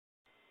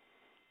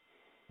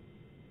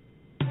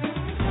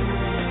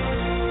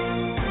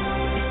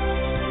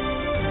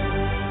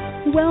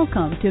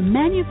Welcome to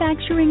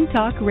Manufacturing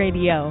Talk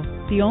Radio,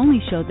 the only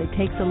show that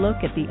takes a look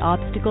at the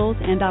obstacles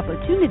and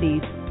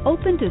opportunities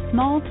open to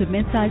small to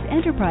mid-sized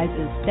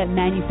enterprises that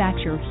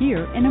manufacture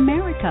here in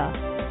America.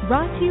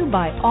 Brought to you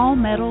by All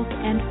Metals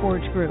and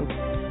Forge Group,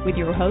 with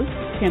your hosts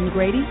Tim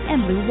Grady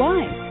and Lou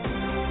Wise.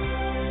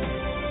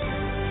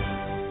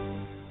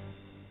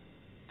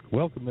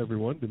 Welcome,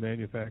 everyone, to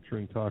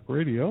Manufacturing Talk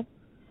Radio.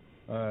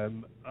 I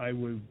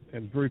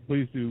am very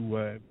pleased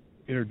to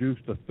introduce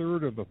the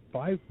third of a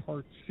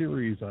five-part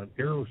series on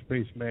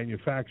aerospace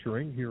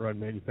manufacturing here on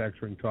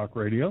Manufacturing Talk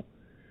Radio.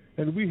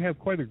 And we have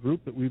quite a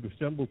group that we've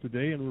assembled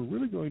today, and we're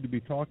really going to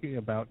be talking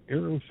about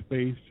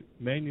aerospace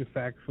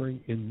manufacturing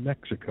in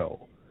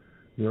Mexico.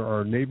 They're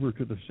our neighbor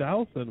to the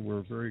south, and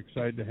we're very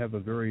excited to have a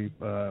very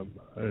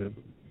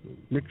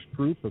mixed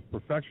group of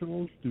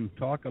professionals to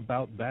talk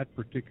about that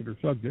particular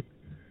subject.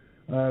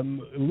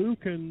 Lou,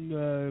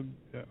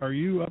 are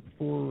you up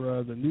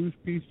for the news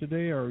piece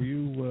today? Are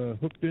you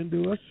hooked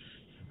into us?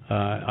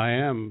 I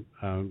am.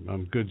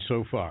 I'm good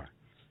so far.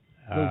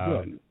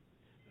 Good.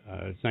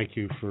 Thank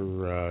you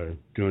for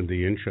doing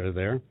the intro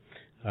there.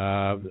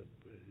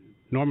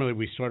 Normally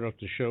we start off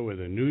the show with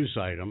a news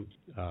item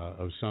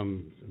of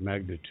some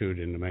magnitude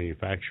in the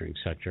manufacturing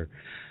sector.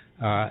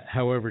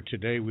 However,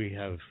 today we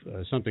have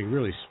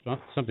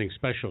something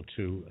special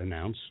to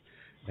announce,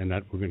 and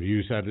that we're going to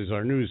use that as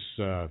our news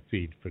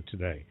feed for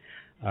today.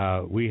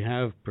 We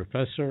have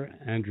Professor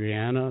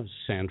Adriana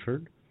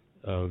Sanford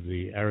of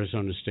the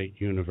Arizona State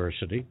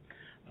University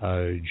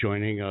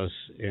joining us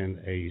in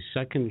a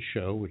second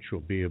show, which will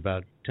be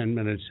about 10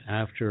 minutes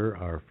after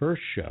our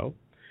first show.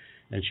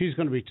 And she's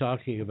going to be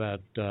talking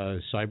about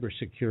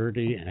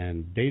cybersecurity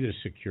and data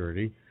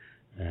security.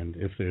 And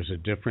if there's a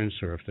difference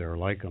or if they're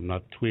alike, I'm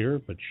not clear,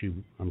 but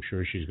I'm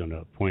sure she's going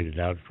to point it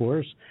out for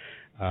us.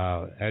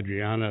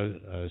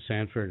 Adriana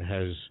Sanford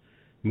has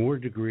more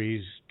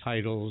degrees,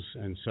 titles,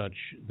 and such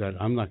that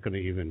I'm not going to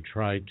even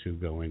try to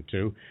go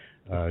into.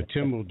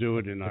 Tim will do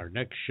it in our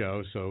next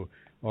show, so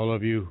all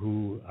of you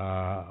who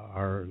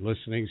are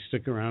listening,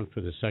 stick around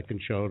for the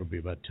second show. It'll be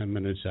about 10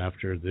 minutes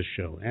after this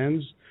show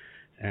ends,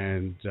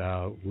 and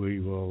we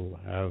will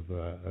have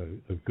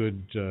a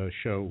good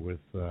show with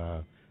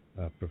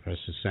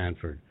Professor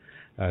Sanford.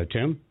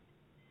 Tim?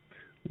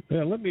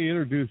 Yeah, let me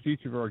introduce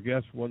each of our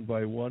guests one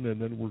by one,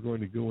 and then we're going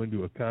to go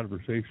into a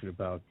conversation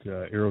about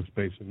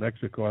aerospace in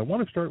Mexico. I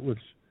want to start with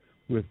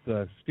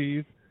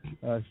Steve.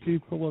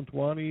 Steve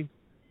Colantwani,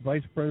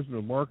 Vice President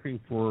of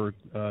Marketing for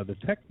the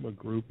Tecma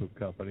Group of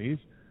companies.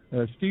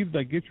 Steve, did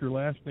I get your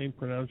last name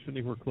pronounced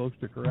anywhere close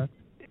to correct?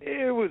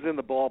 It was in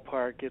the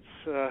ballpark. It's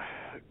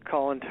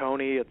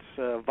Colantoni.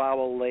 It's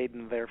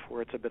vowel-laden,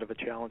 therefore it's a bit of a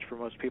challenge for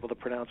most people to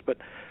pronounce. But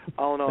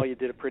all in all, you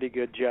did a pretty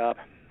good job.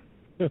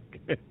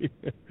 Okay.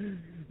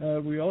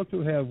 We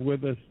also have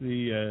with us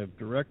the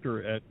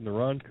director at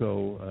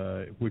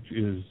Naranco, which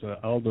is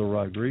Aldo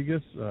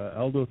Rodriguez.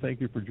 Aldo,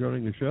 thank you for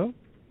joining the show.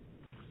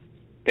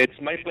 It's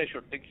my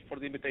pleasure. Thank you for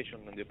the invitation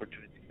and the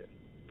opportunity.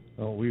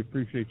 Oh, we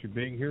appreciate you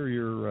being here.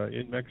 You're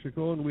in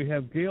Mexico. And we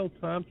have Gail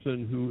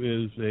Thompson, who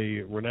is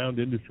a renowned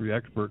industry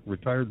expert,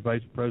 retired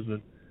vice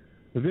president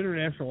of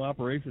international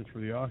operations for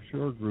the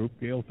Offshore Group.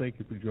 Gail, thank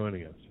you for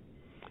joining us.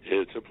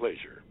 It's a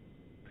pleasure.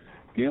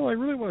 Gail, I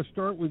really want to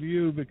start with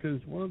you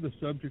because one of the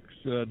subjects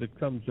that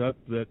comes up,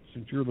 that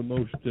since you're the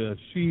most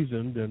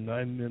seasoned and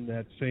I'm in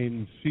that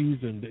same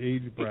seasoned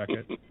age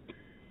bracket,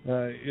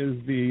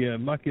 is the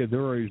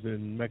maquiladores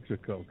in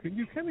Mexico. Can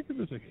you kind of give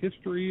us a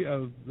history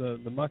of the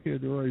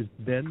maquiladores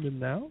then and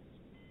now?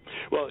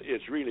 Well,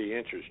 it's really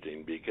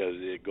interesting because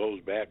it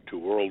goes back to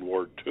World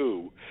War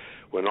II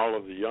when all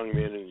of the young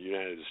men in the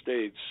United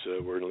States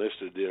were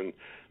enlisted in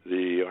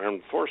the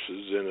armed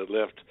forces, and it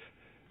left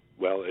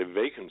a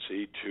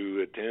vacancy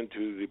to attend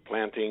to the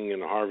planting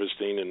and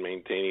harvesting and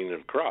maintaining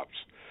of crops.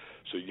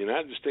 So the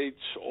United States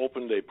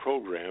opened a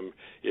program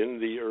in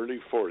the early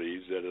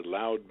 40s that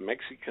allowed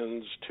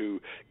Mexicans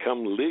to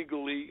come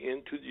legally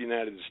into the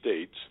United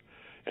States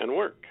and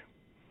work.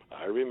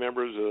 I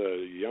remember as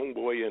a young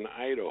boy in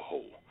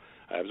Idaho,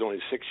 I was only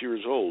 6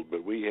 years old,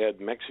 but we had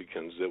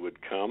Mexicans that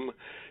would come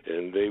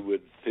and they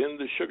would thin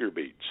the sugar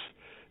beets.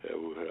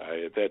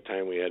 At that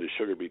time we had a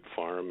sugar beet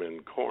farm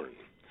and corn.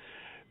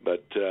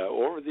 But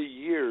over the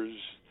years,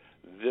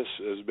 this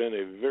has been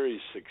a very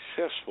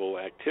successful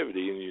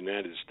activity in the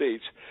United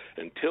States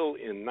until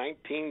in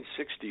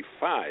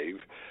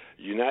 1965,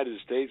 the United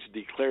States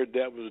declared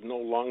that was no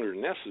longer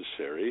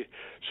necessary,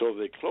 so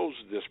they closed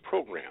this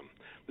program.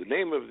 The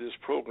name of this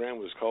program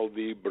was called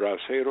the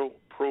Bracero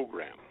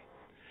Program.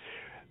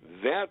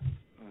 That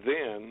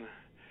then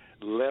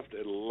left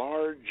a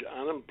large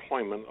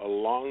unemployment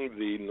along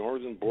the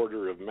northern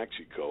border of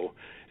Mexico,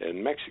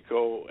 and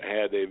Mexico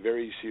had a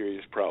very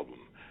serious problem.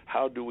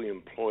 How do we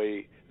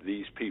employ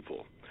these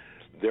people?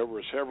 There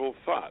were several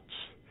thoughts.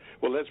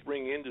 Well, let's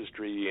bring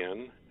industry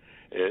in,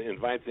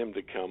 invite them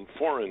to come,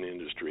 foreign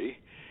industry,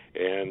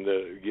 and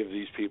give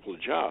these people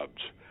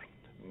jobs.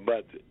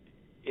 But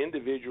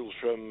individuals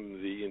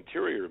from the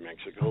interior of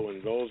Mexico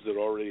and those that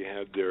already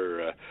had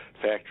their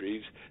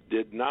factories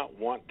did not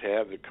want to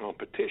have the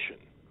competition.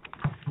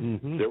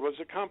 Mm-hmm. There was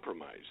a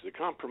compromise. The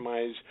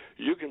compromise,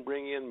 you can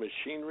bring in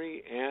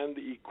machinery and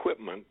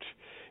equipment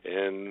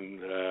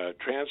and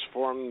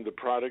transform the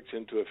products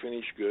into a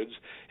finished goods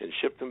and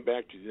ship them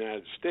back to the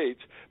United States,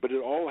 but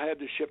it all had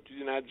to ship to the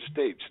United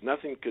States.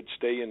 Nothing could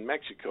stay in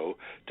Mexico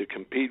to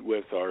compete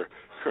with our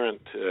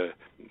current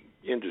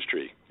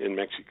industry in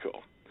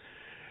Mexico.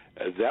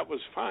 That was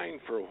fine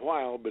for a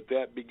while, but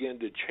that began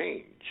to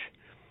change.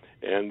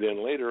 And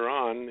then later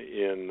on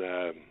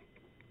in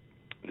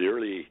the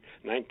early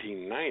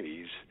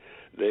 1990s,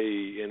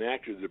 they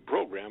enacted a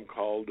program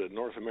called the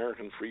North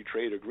American Free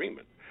Trade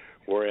Agreement,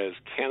 whereas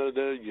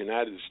Canada,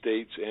 United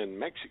States, and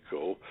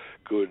Mexico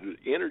could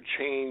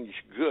interchange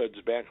goods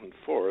back and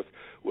forth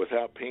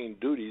without paying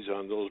duties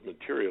on those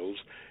materials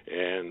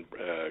and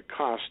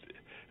cost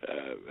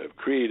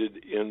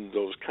created in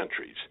those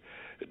countries.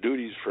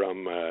 Duties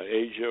from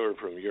Asia or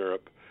from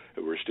Europe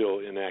were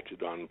still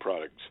enacted on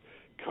products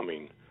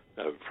coming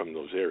from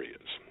those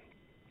areas.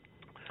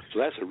 So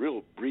that's a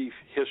real brief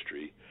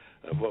history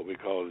of what we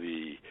call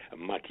the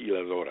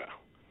maquiladora.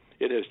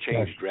 It has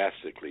changed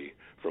drastically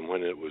from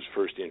when it was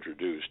first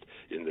introduced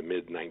in the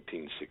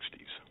mid-1960s.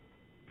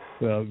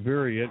 Well,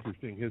 very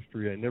interesting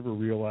history. I never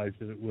realized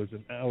that it was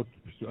an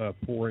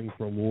outpouring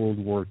from World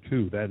War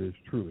II. That is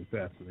truly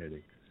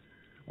fascinating.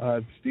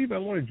 Steve, I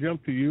want to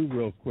jump to you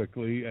real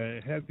quickly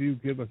and have you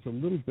give us a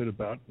little bit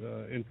about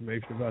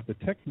information about the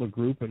Tecla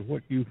Group and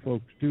what you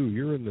folks do.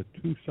 You're in the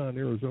Tucson,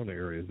 Arizona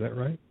area, is that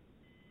right?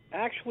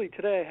 Actually,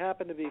 today I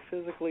happen to be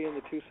physically in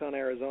the Tucson,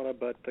 Arizona,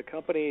 but the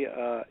company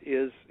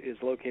is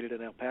located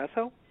in El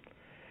Paso,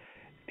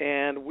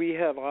 and we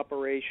have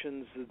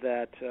operations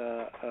that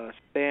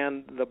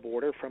span the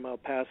border from El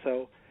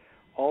Paso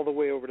all the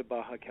way over to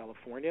Baja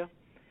California,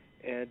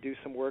 and do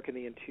some work in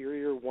the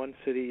interior. One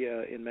city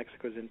in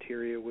Mexico's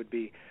interior would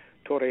be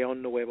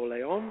Torreon, Nuevo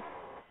León.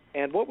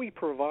 And what we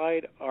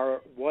provide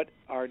are what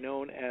are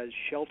known as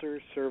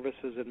shelter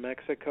services in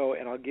Mexico,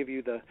 and I'll give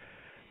you the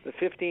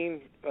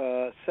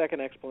 15-second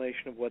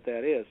explanation of what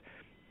that is.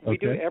 We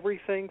do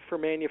everything for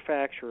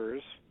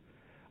manufacturers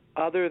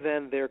other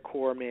than their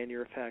core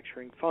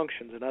manufacturing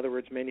functions. In other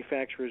words,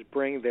 manufacturers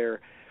bring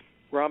their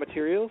raw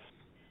materials,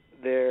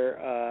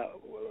 their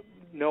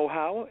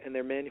know-how, and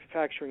their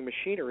manufacturing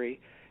machinery,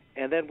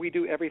 and then we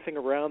do everything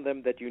around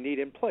them that you need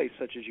in place,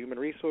 such as human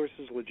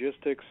resources,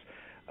 logistics,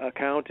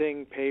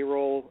 accounting,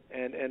 payroll,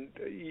 and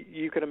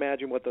you can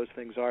imagine what those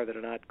things are that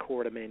are not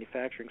core to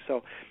manufacturing.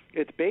 So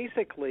it's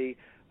basically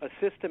a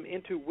system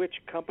into which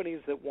companies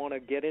that want to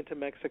get into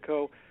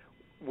Mexico,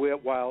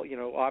 while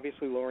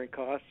obviously lowering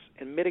costs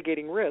and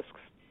mitigating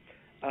risks,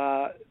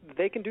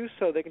 they can do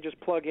so. They can just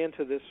plug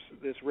into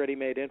this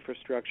ready-made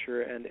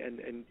infrastructure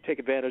and take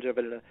advantage of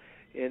it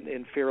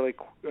in fairly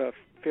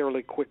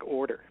quick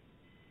order.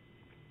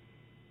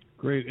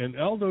 Great. And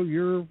Aldo,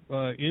 you're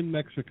in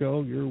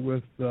Mexico. You're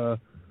with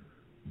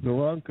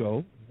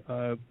Noranco.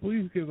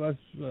 Please give us,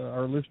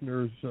 our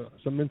listeners,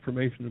 some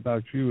information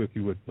about you, if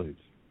you would, please.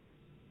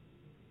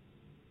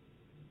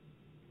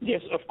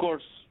 Yes, of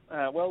course.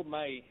 Well,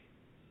 my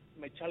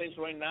challenge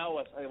right now,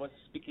 as I was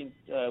speaking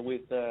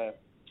with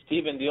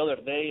Steven the other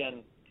day,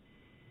 and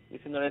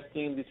it's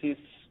interesting, this is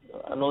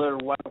another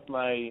one of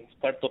my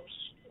startups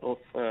of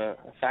a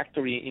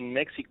factory in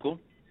Mexico.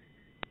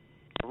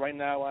 Right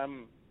now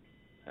I'm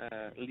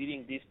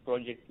leading this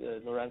project.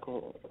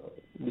 Noranco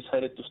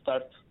decided to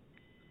start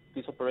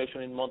this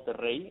operation in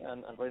Monterrey,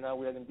 and right now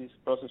we are in this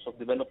process of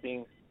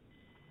developing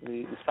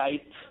the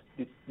site,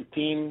 the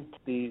team,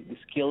 the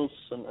skills,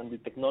 and the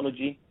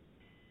technology.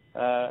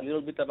 A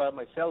little bit about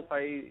myself.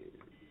 I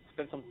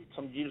spent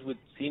some years with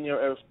Senior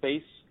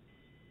Aerospace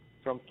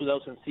from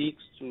 2006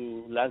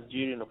 to last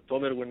year in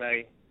October when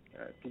I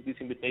took this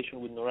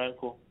invitation with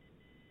Noranco.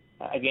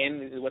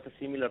 Again, it was a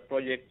similar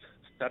project,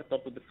 start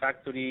up with the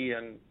factory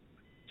and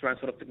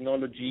transfer of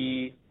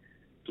technology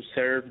to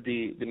serve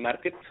the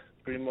market,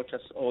 pretty much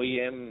as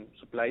OEM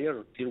supplier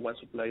or tier 1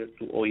 supplier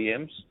to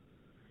OEMs.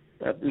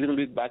 A little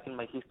bit back in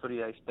my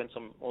history, I spent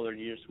some other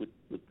years with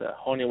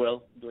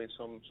Honeywell doing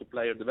some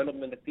supplier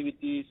development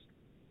activities,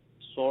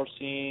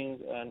 sourcing,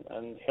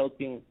 and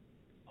helping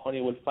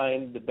Honeywell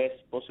find the best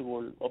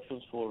possible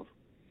options for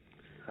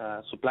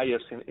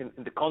suppliers in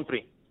the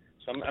country.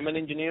 So I'm an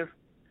engineer.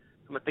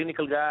 I'm a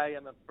technical guy.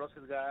 I'm a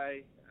process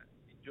guy. I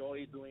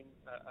enjoy doing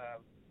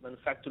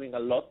manufacturing a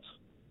lot.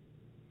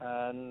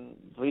 And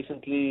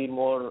recently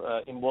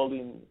more involved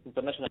in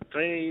international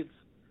trade,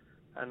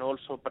 and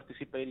also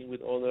participating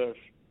with other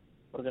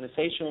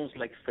organizations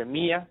like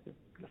FEMIA,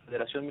 la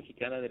Federación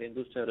Mexicana de la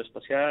Industria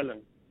Aeroespacial,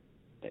 and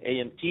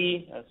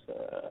AMT as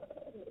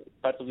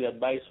part of the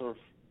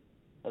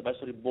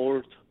advisory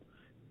board,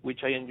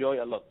 which I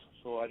enjoy a lot.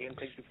 So again,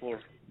 thank you for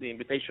the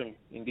invitation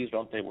in this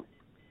roundtable.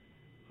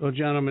 Well,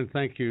 gentlemen,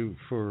 thank you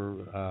for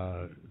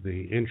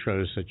the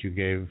intros that you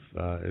gave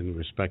in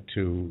respect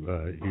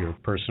to your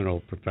personal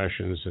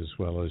professions as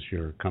well as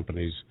your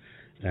companies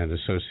and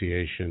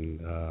association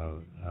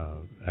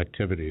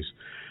activities.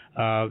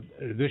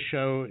 This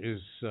show is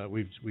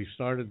we've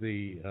started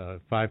the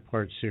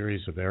 5-part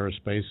series of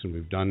aerospace, and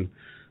we've done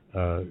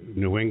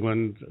New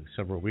England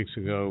several weeks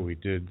ago. We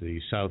did the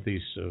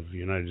southeast of the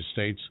United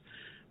States,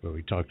 where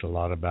we talked a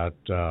lot about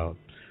a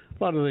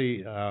lot of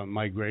the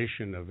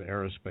migration of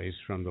aerospace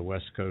from the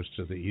West Coast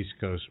to the East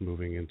Coast,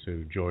 moving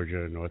into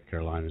Georgia, North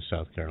Carolina,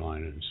 South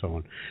Carolina, and so on.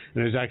 And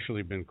there's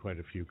actually been quite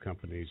a few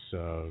companies,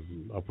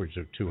 upwards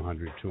of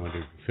 200,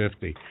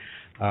 250.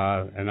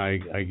 And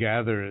I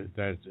gather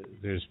that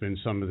there's been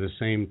some of the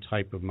same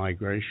type of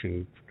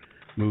migration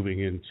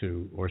moving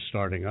into or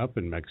starting up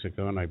in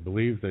Mexico, and I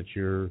believe that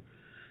you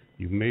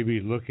may be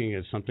looking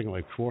at something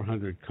like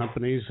 400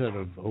 companies that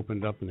have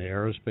opened up in the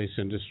aerospace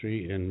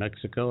industry in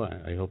Mexico.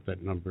 I hope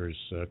that number is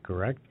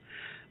correct.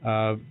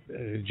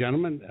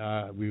 Gentlemen,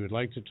 we would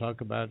like to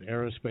talk about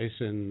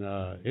aerospace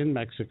in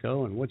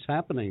Mexico and what's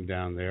happening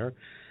down there.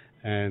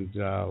 And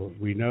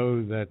we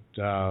know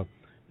that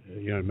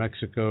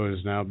Mexico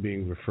is now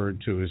being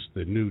referred to as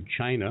the new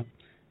China,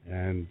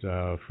 and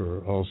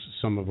for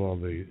some of all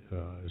the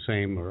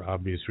same or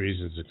obvious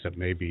reasons, except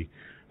maybe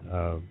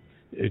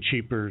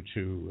cheaper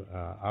to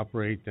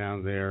operate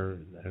down there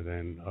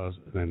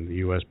than the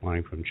U.S.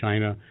 buying from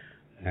China,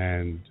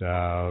 and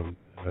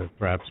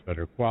perhaps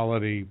better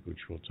quality, which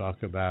we'll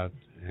talk about.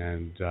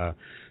 And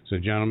so,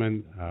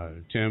 gentlemen,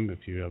 Tim,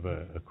 if you have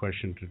a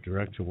question to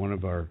direct to one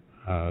of our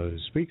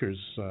speakers,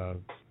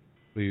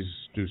 please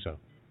do so.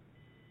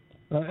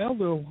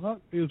 Aldo, what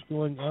is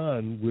going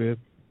on with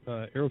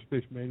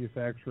aerospace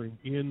manufacturing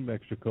in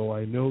Mexico?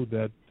 I know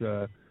that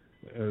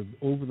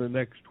over the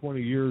next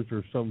 20 years,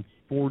 there's some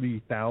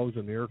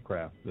 40,000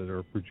 aircraft that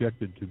are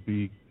projected to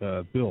be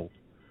built.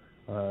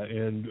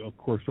 And, of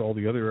course, all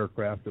the other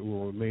aircraft that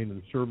will remain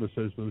in service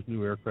as those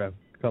new aircraft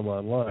come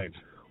online.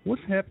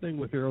 What's happening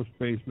with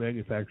aerospace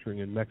manufacturing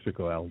in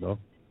Mexico, Aldo?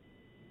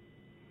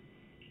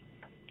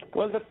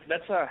 Well,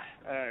 that's a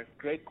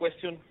great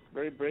question,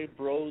 very, very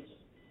broad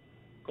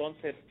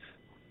concept.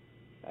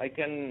 I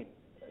can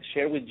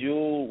share with you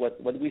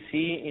what we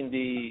see in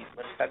the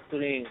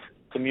manufacturing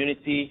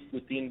community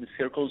within the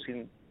circles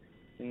in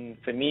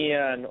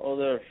FEMIA and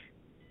other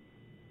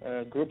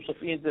groups of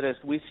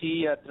interest. We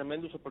see a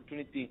tremendous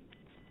opportunity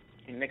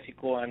in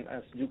Mexico, and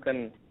as you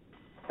can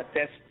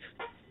attest,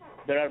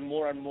 there are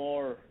more and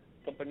more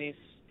companies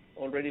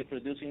already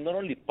producing not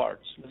only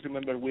parts. Let's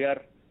remember, we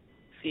are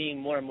seeing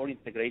more and more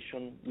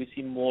integration. We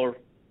see more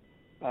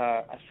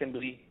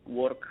assembly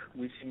work.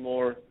 We see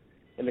more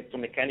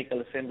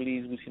electromechanical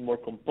assemblies. We see more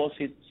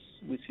composites.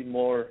 We see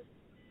more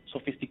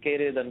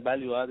sophisticated and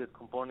value-added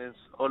components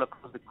all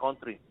across the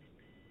country.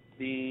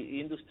 The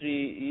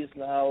industry is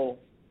now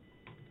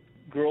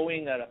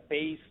growing at a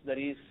pace that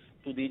is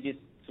 2-digit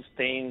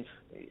sustained.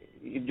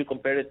 If you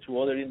compare it to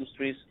other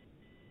industries,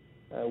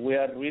 we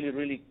are really,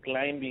 really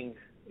climbing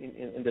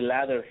in the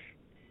ladder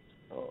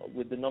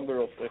with the number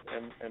of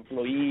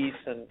employees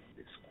and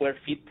square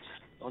feet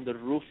on the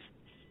roof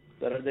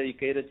that are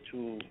dedicated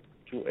to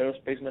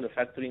aerospace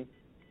manufacturing.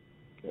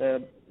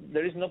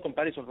 There is no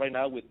comparison right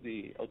now with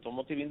the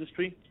automotive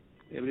industry.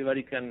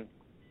 Everybody can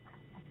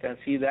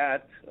see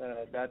that.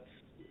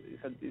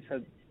 It's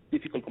a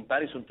difficult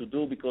comparison to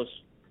do because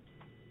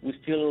we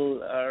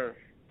still are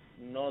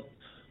not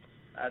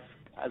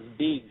as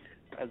big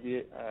as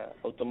the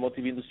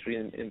automotive industry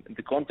in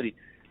the country,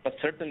 but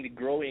certainly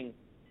growing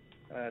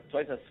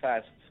twice as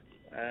fast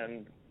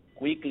and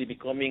quickly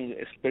becoming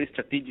very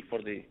strategic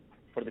for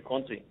the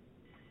country.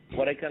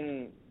 What I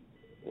can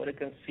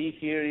see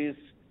here is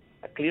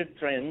a clear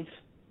trend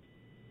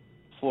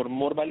for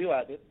more value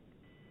added,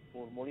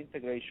 for more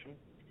integration,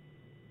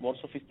 more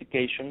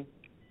sophistication,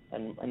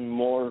 and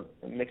more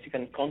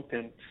Mexican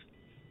content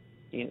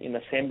in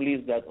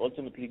assemblies that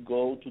ultimately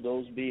go to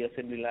those big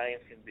assembly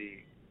lines in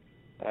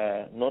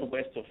the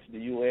northwest of the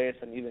U.S.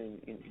 and even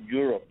in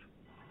Europe.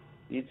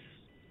 It's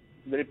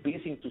very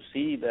pleasing to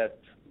see that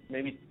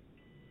maybe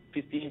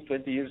 15,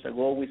 20 years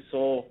ago we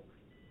saw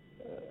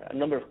a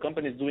number of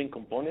companies doing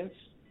components,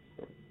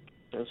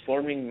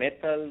 transforming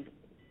metal,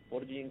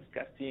 forgings,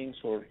 castings,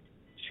 or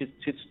sheet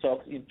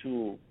stock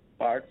into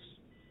parts,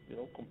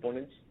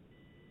 components.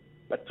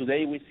 But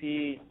today we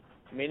see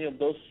many of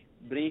those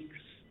bricks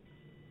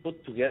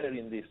put together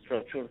in the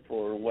structure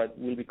for what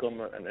will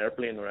become an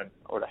airplane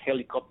or a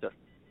helicopter.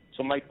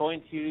 So my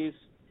point here is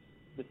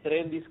the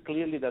trend is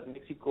clearly that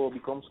Mexico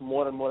becomes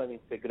more and more an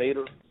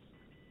integrator,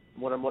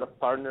 more and more a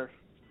partner,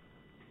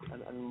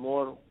 and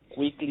more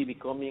quickly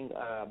becoming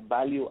a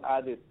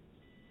value-added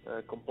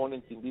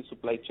component in this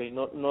supply chain,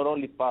 not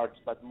only parts,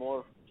 but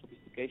more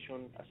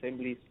sophistication,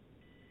 assemblies,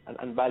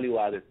 and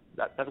value-added.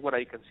 That's what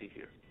I can see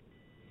here.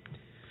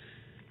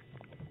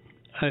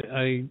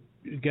 I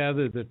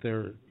gather that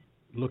they're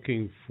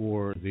looking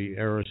for the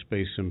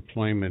aerospace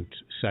employment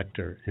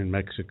sector in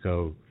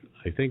Mexico,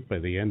 I think by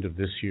the end of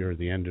this year or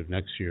the end of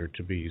next year,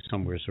 to be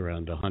somewhere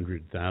around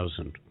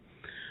 100,000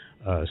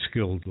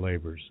 skilled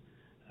laborers.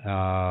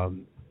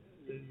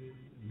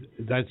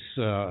 that's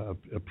a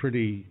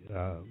pretty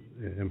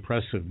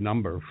impressive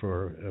number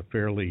for a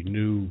fairly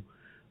new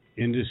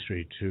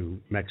industry to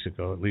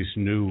Mexico, at least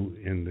new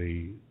in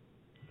the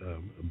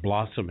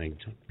blossoming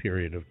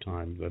period of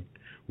time that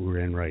we're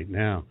in right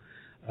now.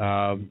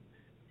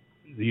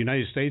 The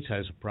United States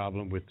has a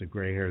problem with the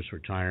gray hairs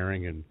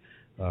retiring and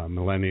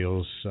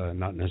millennials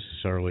not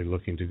necessarily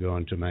looking to go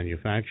into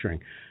manufacturing.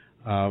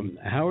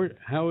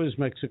 How is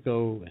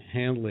Mexico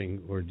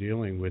handling or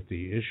dealing with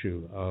the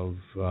issue of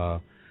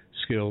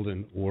skilled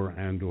and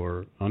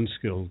or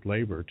unskilled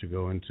labor to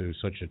go into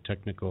such a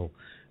technical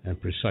and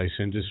precise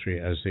industry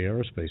as the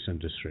aerospace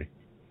industry?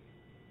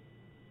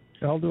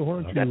 Aldo,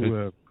 why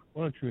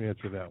don't you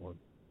answer that one?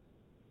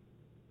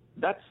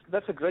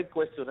 That's a great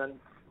question, and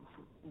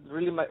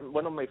really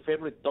one of my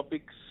favorite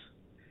topics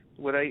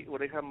where I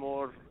have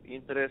more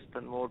interest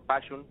and more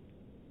passion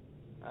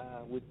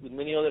with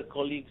many other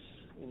colleagues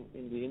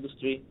in the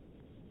industry.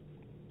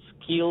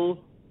 Skill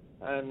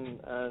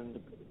and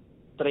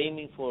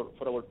training for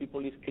our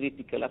people is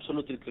critical,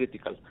 absolutely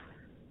critical.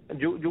 And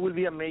you will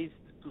be amazed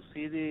to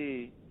see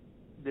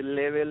the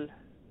level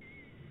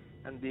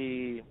and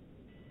the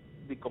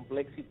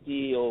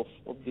complexity of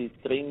the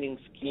training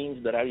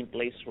schemes that are in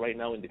place right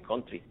now in the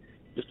country.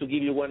 Just to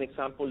give you one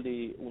example,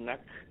 the UNAC,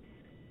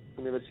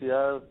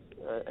 Universidad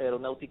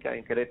Aeronáutica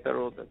in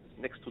Querétaro, that's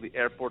next to the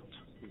airport.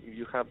 If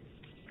you have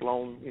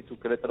flown into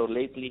Querétaro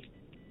lately,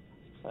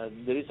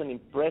 there is an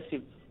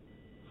impressive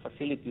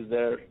facility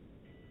there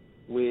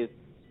with,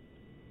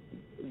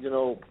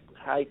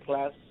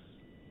 high-class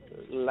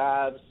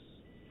labs,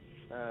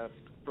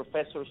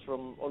 professors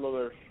from all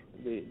over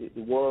the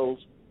world,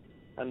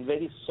 and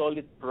very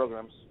solid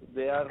programs.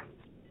 They are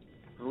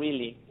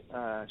really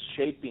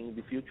shaping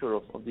the future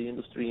of the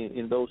industry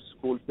in those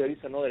schools. There is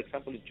another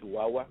example in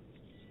Chihuahua,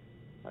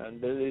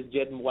 and there is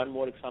yet one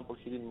more example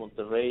here in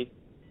Monterrey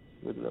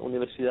with la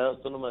Universidad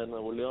Autónoma de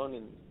Nuevo León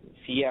in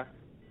FIA,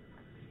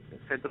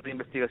 Centro de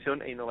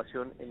Investigación e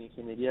Innovación en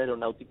Ingeniería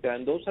Aeronáutica.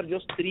 And those are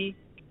just three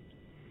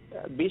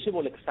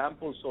visible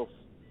examples of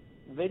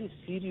very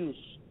serious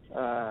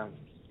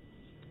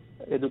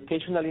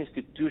educational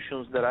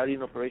institutions that are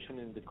in operation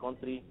in the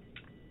country,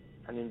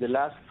 and in the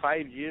last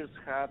 5 years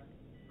have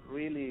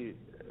really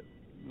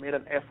made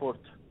an effort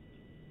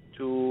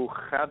to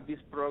have these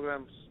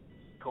programs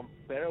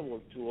comparable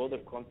to other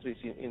countries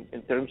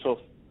in terms of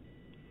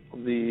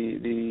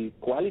the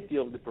quality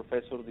of the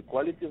professor, the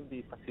quality of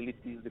the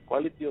facilities, the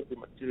quality of the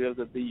materials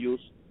that they use.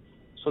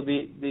 So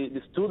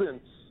the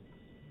students,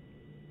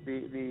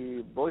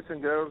 the boys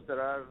and girls that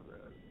are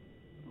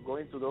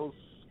going to those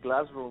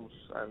classrooms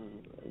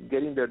and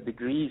getting their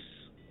degrees,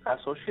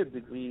 associate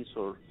degrees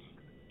or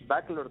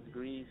bachelor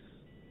degrees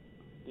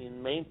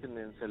in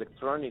maintenance,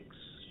 electronics,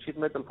 sheet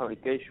metal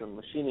fabrication,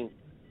 machining,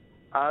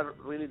 are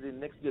really the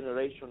next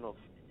generation of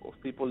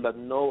people that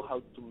know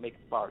how to make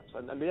parts.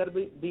 And they are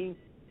being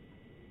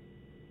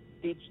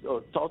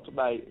taught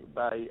by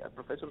a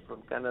professor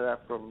from Canada,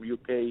 from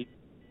UK,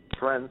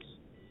 France.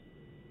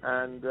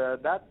 And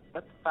that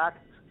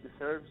fact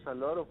deserves a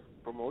lot of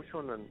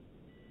promotion and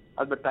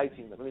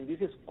advertising. I mean,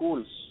 these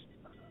schools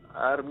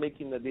are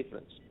making a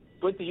difference.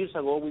 20 years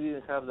ago, we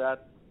didn't have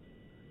that,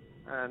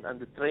 and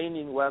the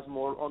training was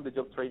more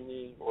on-the-job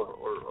training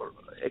or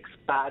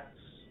expats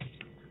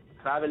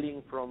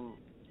traveling from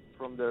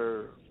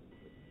their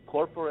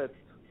corporate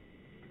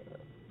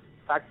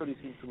factories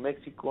into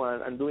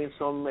Mexico and doing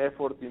some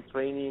effort in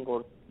training,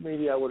 or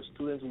maybe our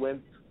students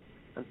went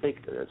and take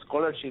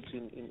scholarships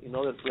in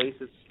other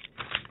places,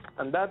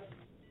 and that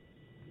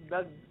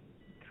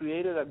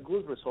created a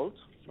good result,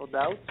 no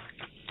doubt.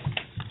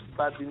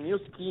 But the new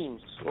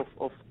schemes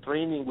of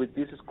training with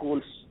these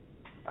schools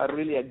are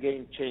really a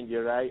game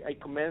changer. I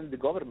commend the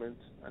government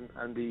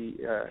and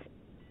the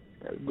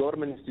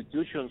government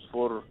institutions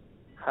for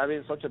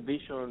having such a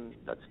vision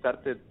that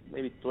started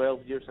maybe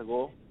 12 years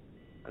ago,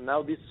 and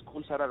now these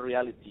schools are a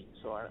reality.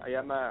 So I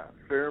am a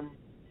firm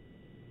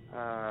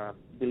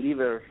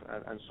believer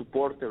and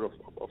supporter of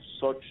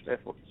such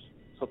efforts.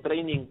 So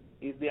training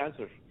is the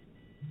answer,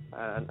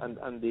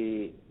 and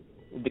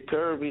the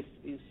curve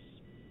is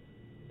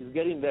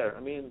getting there. I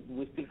mean,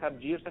 we still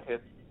have years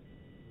ahead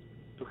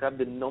to have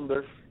the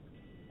numbers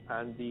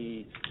and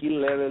the skill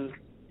level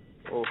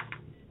of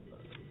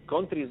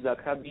countries that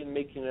have been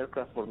making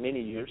aircraft for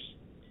many years,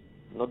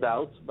 no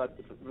doubt, but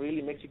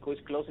really Mexico is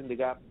closing the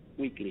gap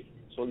quickly.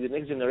 So the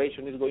next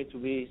generation is going to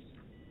be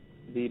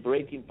the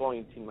breaking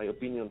point, in my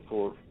opinion,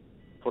 for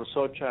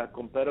such a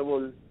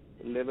comparable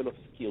level of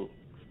skill.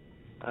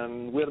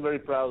 And we're very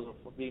proud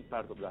of being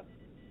part of that.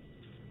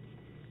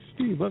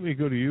 Steve, let me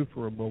go to you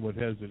for a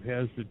moment, as it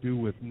has to do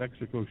with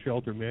Mexico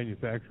Shelter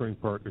Manufacturing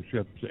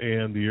Partnerships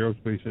and the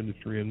aerospace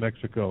industry in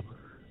Mexico.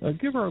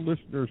 Give our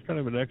listeners kind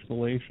of an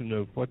explanation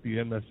of what the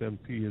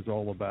MSMP is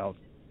all about.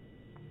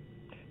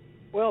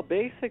 Well,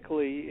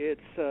 basically,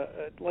 it's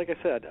like I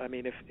said. I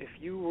mean, if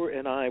you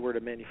and I were to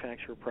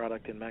manufacture a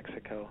product in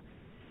Mexico,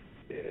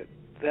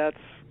 that's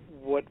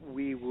what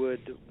we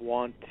would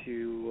want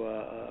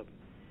to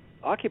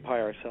occupy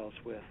ourselves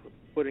with,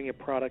 putting a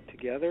product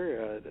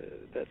together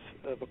that's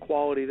of a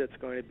quality that's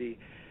going to be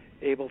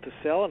able to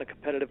sell in a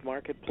competitive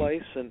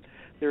marketplace. And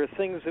there are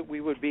things that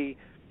we would be,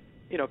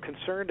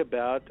 concerned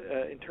about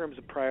in terms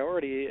of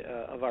priority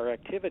of our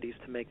activities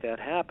to make that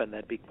happen.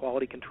 That'd be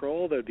quality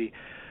control. There'd be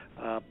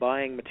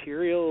buying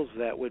materials.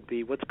 That would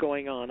be what's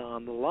going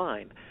on the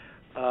line.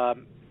 Of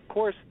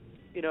course,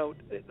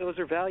 those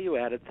are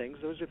value-added things.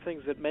 Those are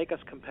things that make us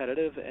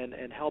competitive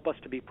and help us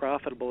to be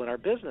profitable in our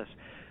business.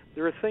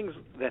 There are things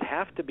that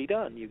have to be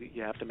done.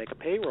 You have to make a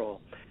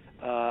payroll.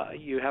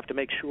 You have to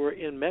make sure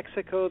in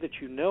Mexico that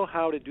you know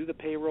how to do the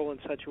payroll in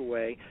such a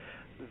way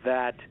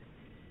that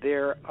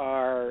there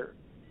are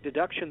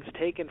deductions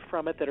taken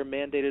from it that are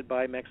mandated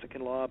by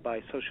Mexican law, by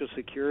Social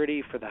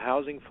Security, for the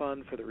housing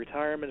fund, for the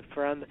retirement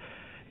fund,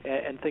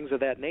 and things of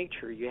that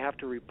nature. You have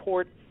to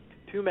report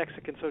to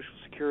Mexican Social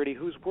Security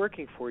who's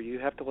working for you. You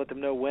have to let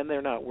them know when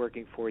they're not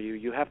working for you.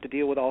 You have to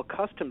deal with all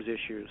customs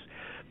issues.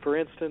 For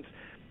instance,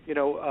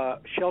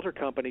 shelter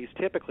companies,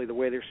 typically the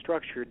way they're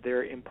structured,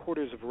 they're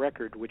importers of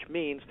record, which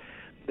means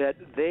that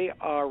they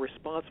are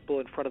responsible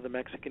in front of the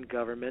Mexican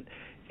government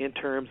in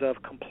terms of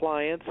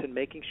compliance and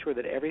making sure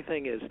that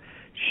everything is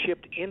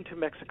shipped into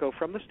Mexico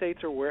from the States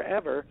or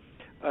wherever,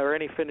 or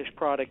any finished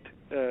product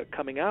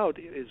coming out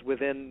is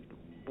within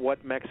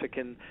what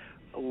Mexican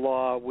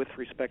law with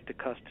respect to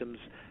customs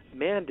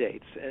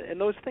mandates.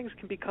 And those things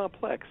can be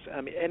complex.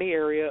 I mean, any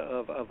area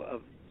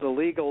of the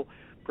legal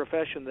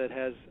profession that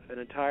has an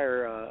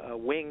entire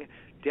wing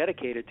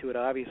dedicated to it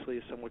obviously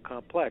is somewhat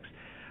complex.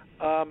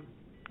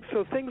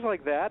 So things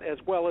like that, as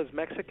well as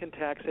Mexican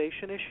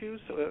taxation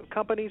issues.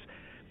 Companies,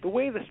 the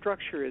way the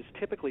structure is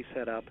typically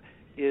set up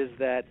is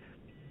that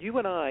you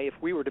and I, if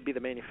we were to be the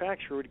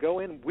manufacturer, would go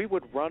in, we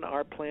would run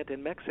our plant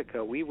in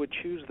Mexico. We would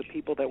choose the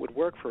people that would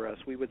work for us.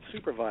 We would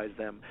supervise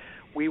them.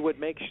 We would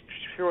make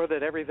sure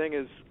that everything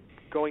is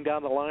going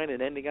down the line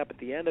and ending up at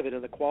the end of it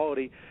in the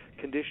quality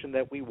condition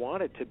that we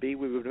want it to be.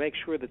 We would make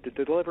sure that the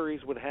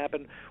deliveries would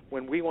happen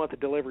when we want the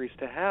deliveries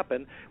to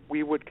happen.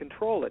 We would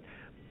control it.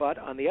 But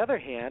on the other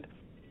hand,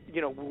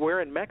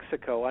 we're in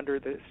Mexico under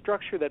the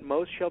structure that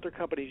most shelter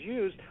companies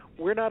use.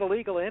 We're not a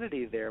legal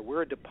entity there.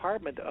 We're a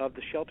department of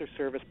the shelter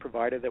service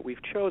provider that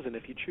we've chosen.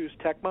 If you choose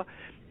Tecma,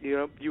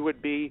 you would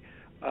be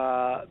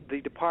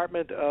the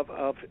department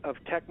of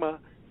Tecma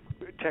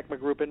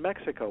Group in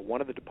Mexico, one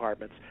of the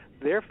departments.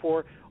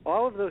 Therefore,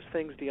 all of those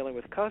things dealing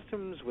with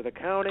customs, with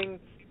accounting,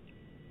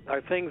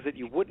 are things that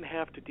you wouldn't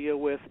have to deal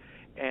with,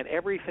 and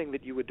everything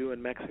that you would do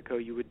in Mexico,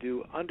 you would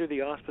do under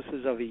the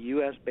auspices of a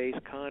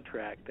U.S.-based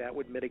contract. That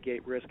would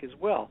mitigate risk as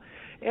well.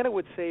 And it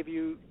would save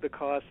you the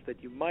costs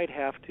that you might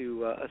have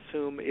to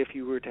assume if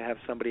you were to have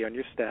somebody on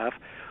your staff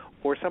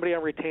or somebody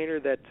on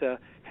retainer that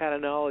had a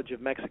knowledge of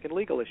Mexican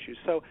legal issues.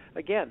 So,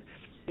 again,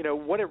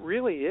 what it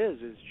really is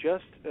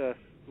just,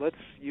 let's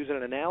use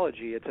an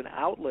analogy. It's an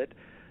outlet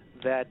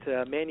that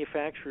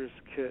manufacturers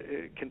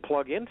can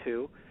plug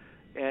into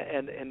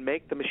and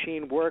make the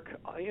machine work,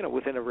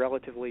 within a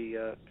relatively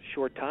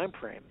short time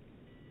frame.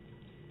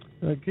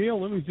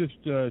 Gail, let me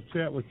just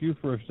chat with you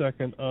for a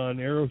second on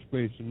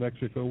aerospace in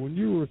Mexico. When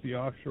you were with the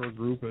offshore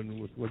group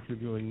and with what you're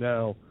doing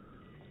now,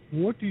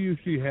 what do you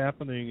see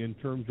happening in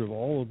terms of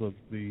all of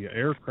the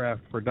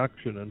aircraft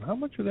production, and how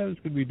much of that is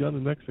going to be done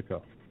in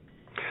Mexico?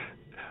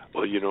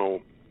 Well,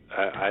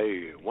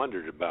 I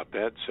wondered about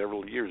that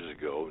several years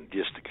ago.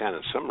 Just to kind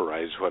of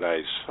summarize what I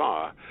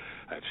saw,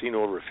 I've seen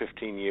over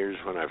 15 years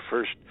when I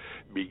first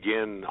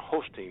began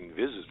hosting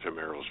visits from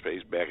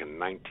aerospace back in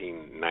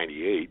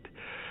 1998.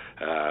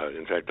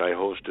 In fact, I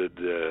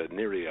hosted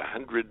nearly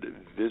 100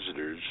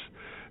 visitors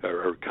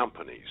or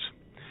companies.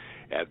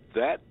 At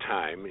that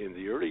time, in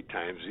the early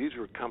times, these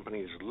were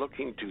companies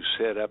looking to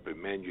set up a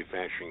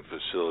manufacturing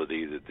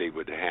facility that they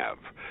would have.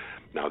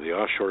 Now, the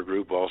offshore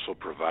group also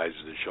provides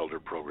the shelter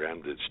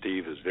program that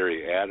Steve has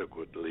very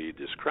adequately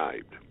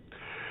described.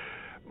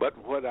 But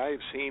what I've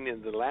seen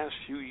in the last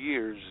few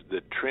years,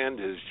 the trend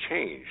has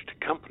changed.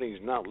 Companies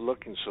not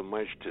looking so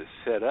much to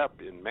set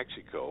up in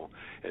Mexico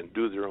and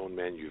do their own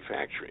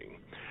manufacturing,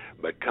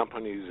 but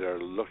companies are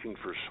looking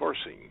for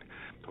sourcing.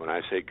 When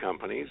I say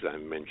companies,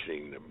 I'm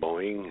mentioning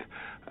Boeing.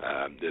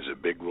 There's a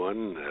big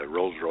one.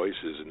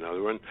 Rolls-Royce is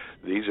another one.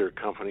 These are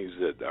companies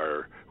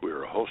that we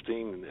are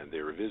hosting and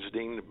they're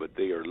visiting, but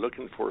they are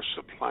looking for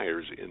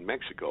suppliers in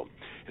Mexico.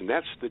 And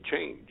that's the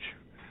change.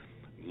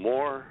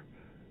 More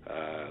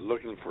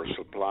looking for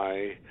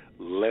supply,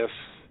 less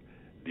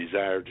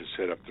desire to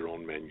set up their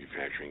own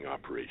manufacturing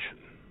operation.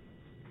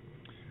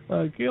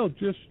 Gail,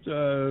 just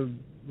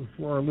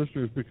for our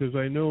listeners, because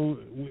I know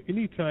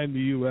anytime the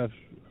U.S.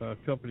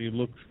 Company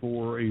looks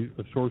for a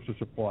source of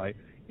supply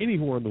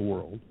anywhere in the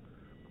world,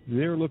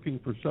 they're looking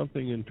for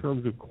something in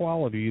terms of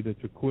quality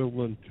that's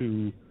equivalent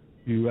to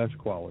U.S.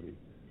 quality.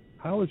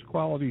 How is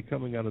quality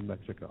coming out of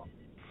Mexico?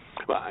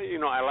 Well,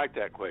 I like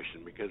that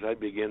question because I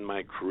began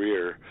my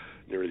career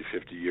nearly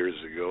 50 years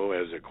ago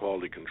as a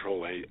quality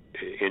control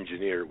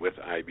engineer with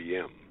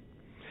IBM.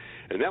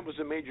 And that was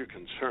a major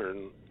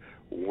concern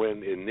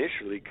when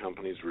initially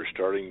companies were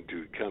starting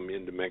to come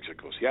into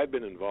Mexico. See, I've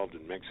been involved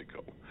in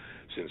Mexico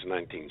since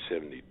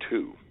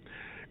 1972.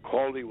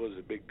 Quality was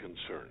a big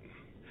concern.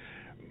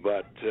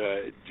 But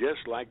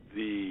just like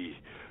the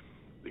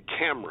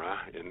camera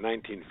in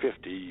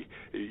 1950,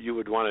 you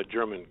would want a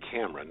German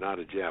camera, not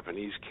a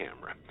Japanese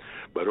camera.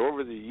 But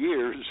over the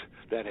years,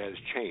 that has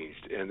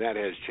changed, and that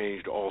has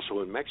changed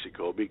also in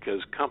Mexico because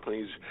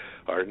companies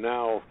are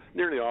now,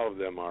 nearly all of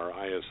them are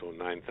ISO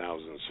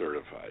 9000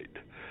 certified.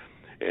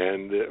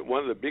 And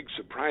one of the big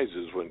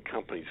surprises when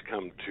companies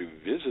come to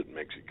visit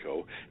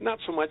Mexico, not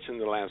so much in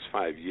the last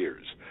 5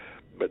 years,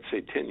 but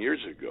say 10 years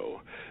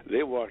ago,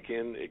 they walk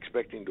in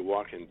expecting to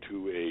walk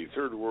into a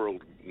third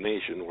world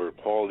nation where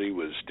quality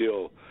was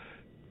still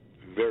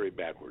very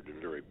backward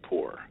and very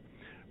poor.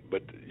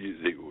 But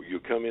you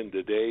come in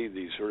today,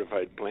 these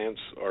certified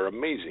plants are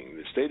amazing,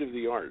 the state of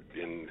the art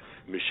in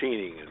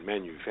machining and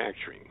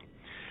manufacturing.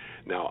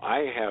 Now,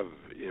 I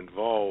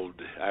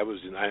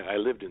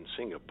lived in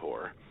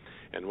Singapore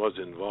and was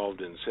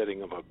involved in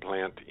setting up a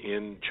plant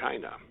in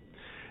China.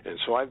 And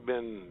so I've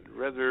been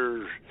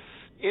rather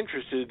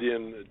interested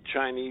in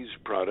Chinese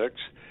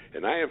products,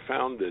 and I have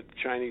found that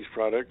Chinese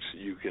products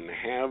you can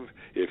have,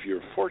 if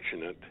you're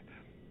fortunate,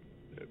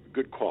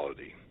 good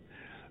quality.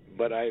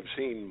 But I've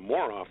seen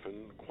more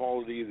often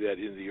quality that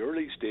in the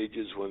early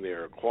stages when they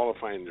are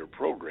qualifying their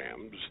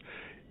programs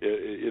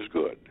is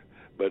good.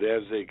 But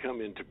as they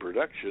come into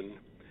production,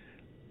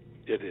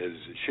 it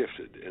has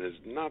shifted and is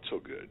not so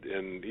good.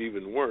 And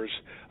even worse,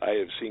 I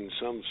have seen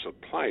some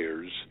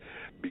suppliers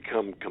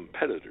become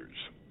competitors.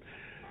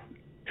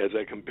 As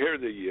I compare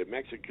the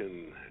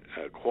Mexican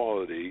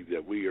quality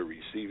that we are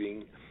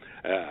receiving,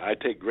 I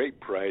take great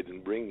pride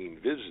in bringing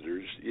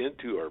visitors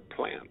into our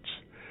plants,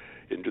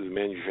 into the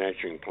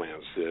manufacturing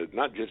plants,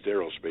 not just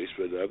aerospace,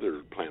 but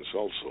other plants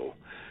also.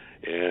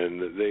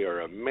 And they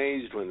are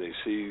amazed when they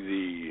see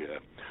the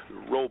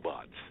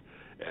robots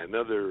and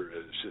other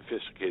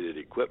sophisticated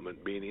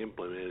equipment being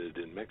implemented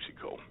in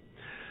Mexico.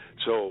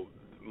 So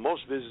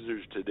most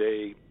visitors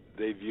today,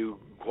 they view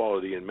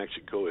quality in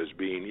Mexico as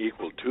being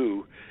equal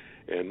to,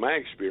 and my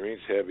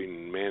experience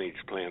having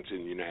managed plants in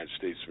the United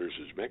States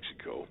versus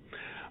Mexico,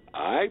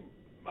 I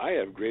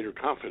have greater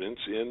confidence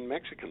in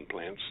Mexican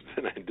plants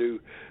than I do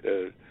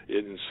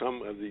in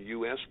some of the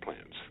U.S.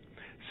 plants.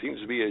 Seems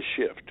to be a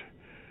shift.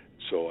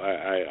 So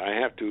I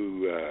have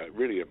to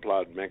really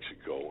applaud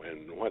Mexico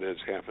and what has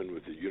happened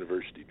with the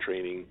university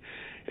training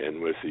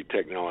and with the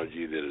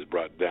technology that is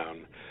brought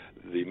down.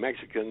 The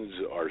Mexicans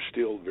are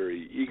still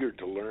very eager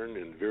to learn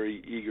and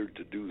very eager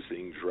to do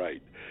things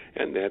right,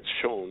 and that's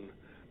shown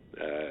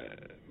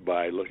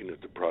by looking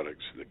at the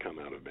products that come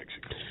out of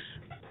Mexico.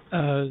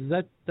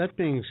 That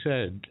being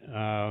said,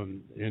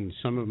 in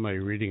some of my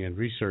reading and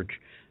research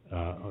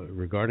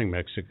regarding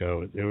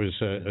Mexico, there was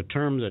a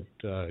term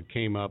that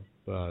came up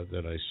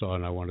that I saw,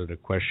 and I wanted to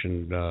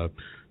question the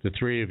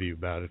three of you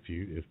about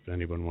if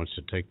anyone wants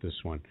to take this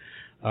one.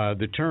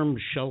 The term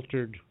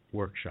sheltered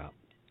workshop.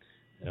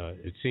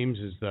 It seems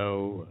as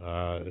though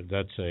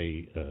that's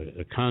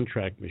a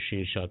contract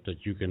machine shop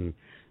that you can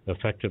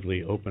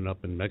effectively open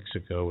up in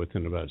Mexico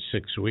within about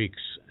 6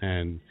 weeks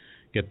and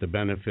get the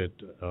benefit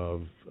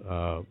of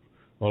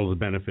all the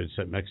benefits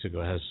that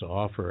Mexico has to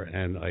offer.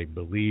 And I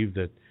believe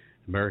that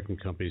American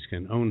companies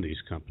can own these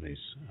companies.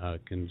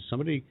 Can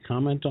somebody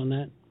comment on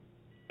that?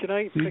 Can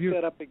I pick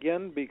that up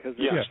again? Because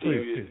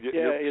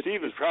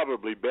Steve is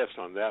probably best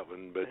on that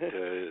one, but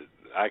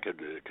I could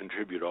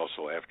contribute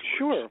also afterwards.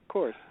 Sure, of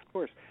course.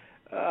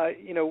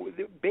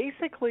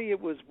 Basically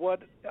it was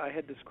what I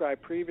had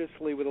described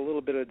previously with a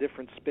little bit of a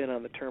different spin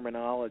on the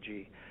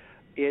terminology.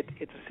 It's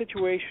a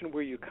situation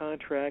where you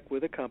contract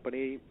with a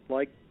company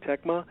like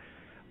Tecma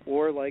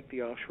or like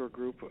the offshore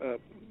group,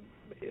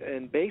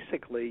 and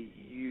basically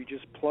you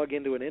just plug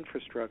into an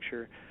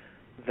infrastructure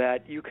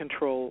that you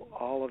control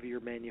all of your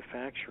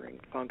manufacturing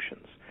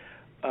functions.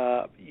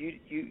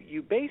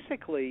 You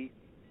basically,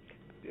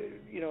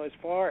 as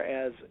far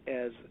as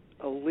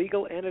a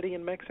legal entity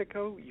in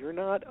Mexico, you're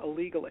not a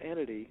legal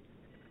entity,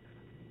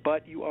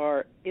 but you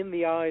are, in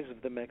the eyes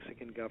of the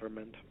Mexican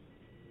government,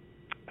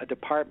 a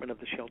department of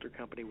the shelter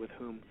company with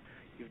whom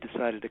you've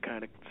decided to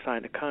kind of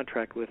sign a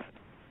contract with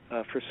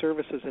for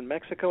services in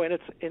Mexico. And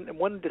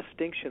one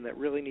distinction that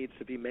really needs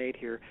to be made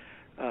here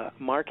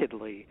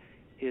markedly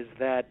is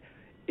that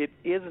it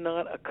is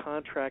not a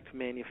contract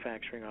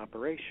manufacturing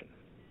operation.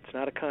 It's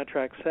not a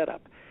contract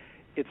setup.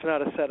 It's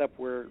not a setup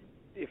where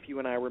if you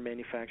and I were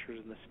manufacturers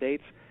in the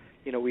States,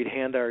 we'd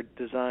hand our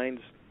designs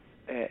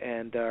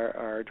and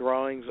our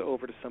drawings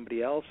over to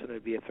somebody else, and it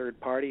would be a third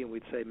party, and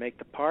we'd say, make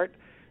the part,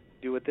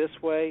 do it this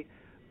way.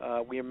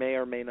 We may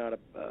or may not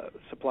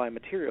supply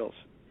materials.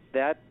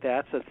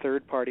 That's a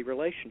third-party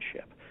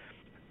relationship.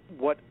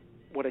 What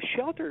a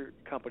shelter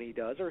company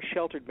does, or a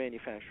sheltered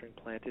manufacturing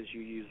plant, as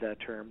you use that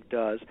term,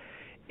 does,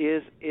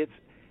 is it's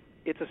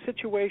a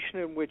situation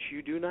in which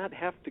you do not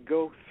have to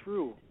go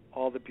through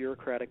all the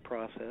bureaucratic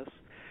process.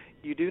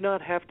 you do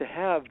not have to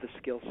have the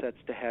skill sets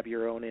to have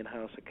your own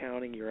in-house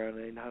accounting, your own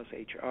in-house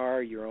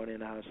HR, your own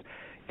in-house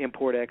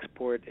import,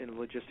 export, and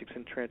logistics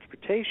and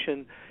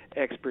transportation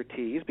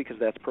expertise, because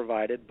that's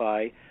provided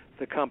by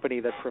the company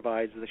that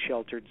provides the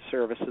sheltered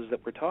services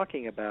that we're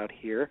talking about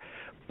here.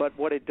 But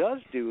what it does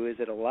do is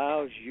it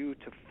allows you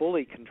to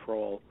fully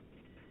control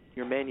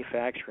your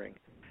manufacturing,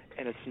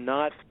 and it's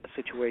not a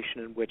situation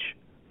in which,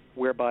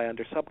 whereby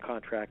under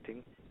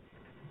subcontracting,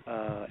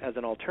 as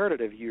an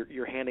alternative,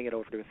 you're handing it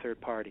over to a third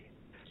party.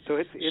 So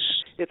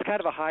it's kind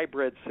of a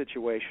hybrid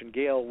situation.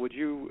 Gail, would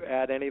you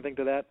add anything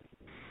to that?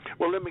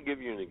 Well, let me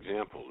give you an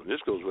example. This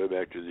goes way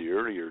back to the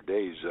earlier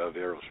days of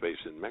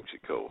aerospace in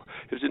Mexico.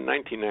 It was in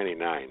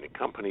 1999. A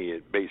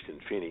company based in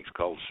Phoenix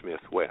called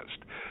Smith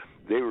West.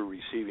 They were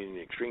receiving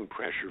extreme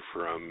pressure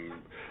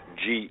from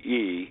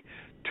GE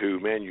to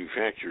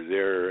manufacture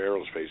their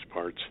aerospace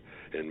parts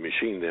and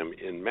machine them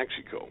in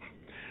Mexico.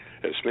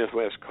 As Smith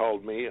West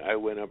called me, I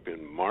went up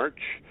in March,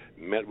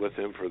 met with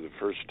them for the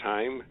first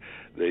time.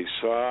 They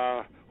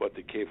saw what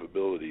the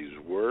capabilities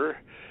were.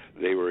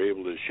 They were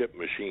able to ship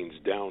machines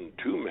down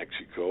to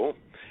Mexico,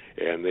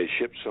 and they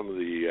shipped some of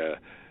the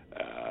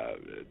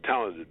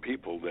talented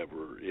people that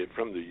were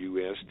from the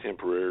U.S.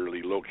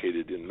 temporarily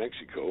located in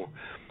Mexico.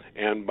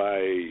 And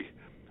by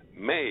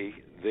May,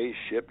 they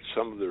shipped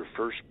some of their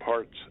first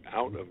parts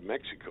out of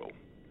Mexico.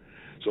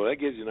 So that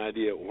gives you an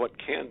idea of what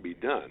can be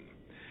done.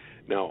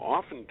 Now,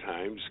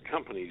 oftentimes,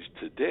 companies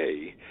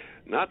today,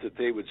 not that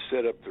they would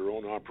set up their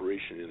own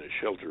operation in a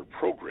shelter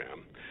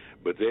program,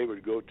 but they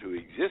would go to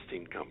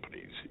existing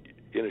companies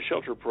in a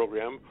shelter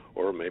program,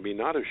 or maybe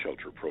not a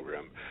shelter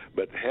program,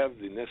 but have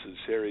the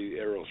necessary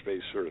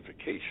aerospace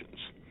certifications.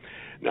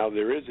 Now,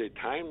 there is a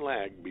time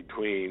lag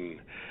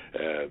between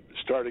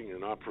starting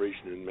an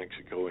operation in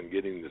Mexico and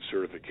getting the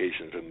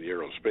certification from the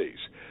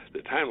aerospace.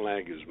 The time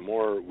lag is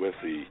more with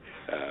the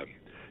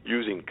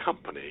using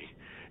company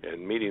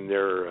and meeting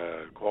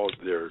their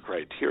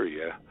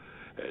criteria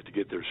to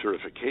get their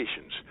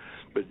certifications.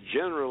 But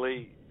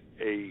generally,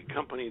 a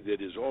company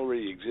that is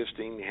already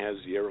existing, has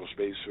the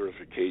aerospace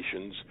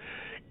certifications,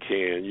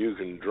 you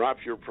can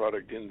drop your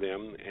product in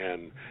them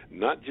and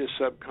not just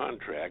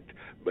subcontract,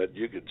 but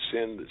you could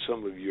send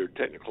some of your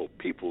technical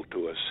people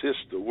to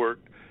assist the work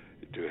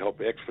to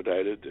help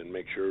expedite it and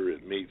make sure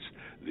it meets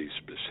the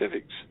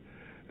specifics,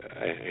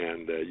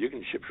 and you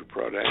can ship your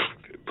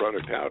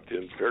product out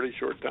in a fairly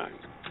short time.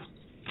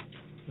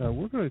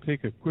 We're going to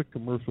take a quick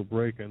commercial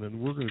break, and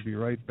then we're going to be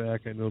right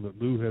back. I know that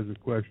Lou has a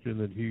question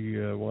that he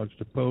wants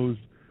to pose,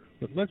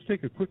 but let's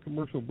take a quick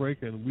commercial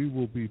break, and we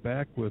will be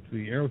back with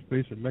the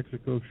Aerospace in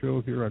Mexico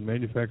show here on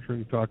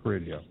Manufacturing Talk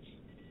Radio.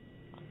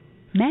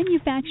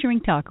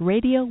 Manufacturing Talk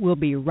Radio will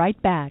be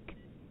right back.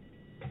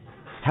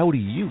 How do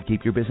you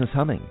keep your business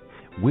humming?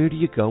 Where do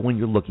you go when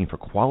you're looking for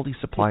quality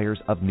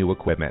suppliers of new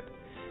equipment,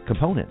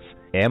 components,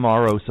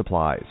 MRO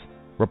supplies,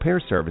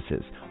 repair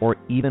services, or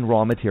even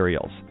raw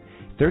materials?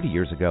 30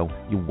 years ago,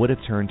 you would have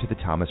turned to the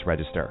Thomas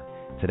Register.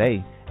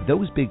 Today,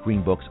 those big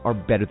green books are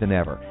better than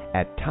ever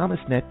at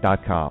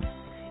thomasnet.com,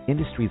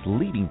 industry's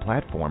leading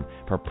platform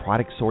for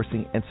product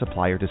sourcing and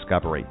supplier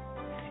discovery.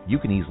 You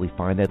can easily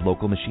find that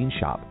local machine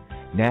shop,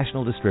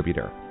 national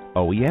distributor,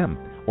 OEM,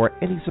 or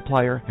any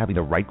supplier having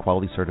the right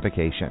quality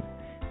certification,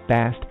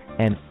 fast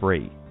and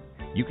free.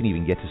 You can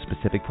even get to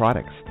specific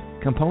products,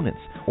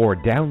 components, or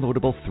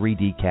downloadable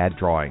 3D CAD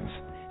drawings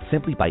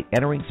simply by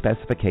entering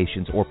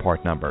specifications or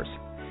part numbers.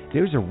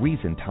 There's a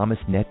reason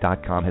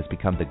thomasnet.com has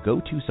become the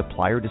go-to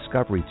supplier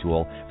discovery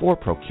tool for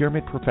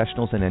procurement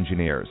professionals and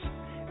engineers.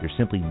 There's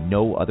simply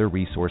no other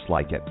resource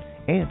like it,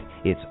 and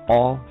it's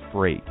all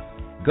free.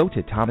 Go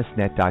to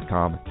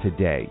thomasnet.com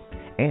today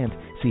and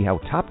see how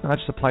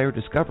top-notch supplier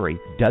discovery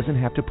doesn't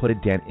have to put a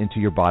dent into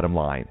your bottom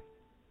line.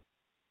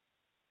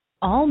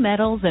 All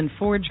Metals and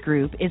Forge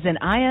Group is an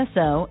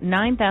ISO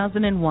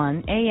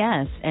 9001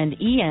 AS and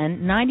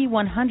EN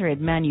 9100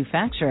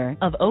 manufacturer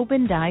of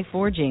open die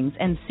forgings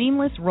and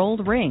seamless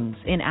rolled rings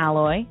in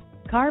alloy,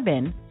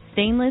 carbon,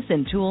 stainless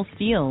and tool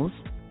steels,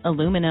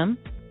 aluminum,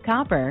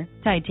 copper,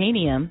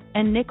 titanium,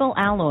 and nickel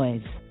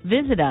alloys.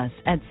 Visit us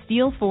at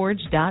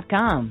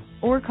steelforge.com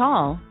or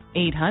call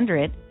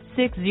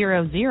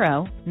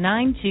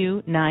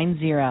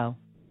 800-600-9290.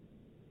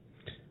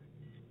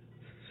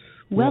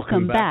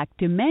 Welcome back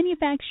to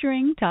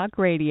Manufacturing Talk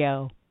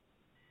Radio.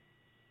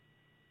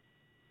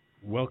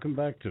 Welcome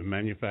back to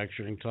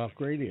Manufacturing Talk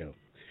Radio.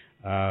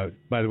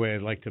 By the way,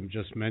 I'd like to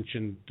just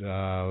mention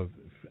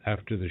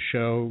after the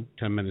show,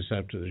 10 minutes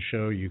after the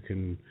show, you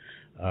can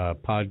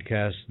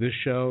podcast this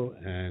show,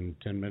 and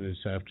 10 minutes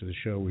after the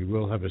show, we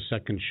will have a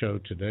second show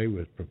today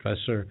with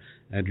Professor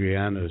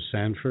Adriana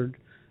Sanford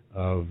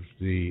of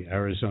the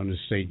Arizona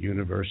State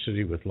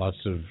University with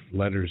lots of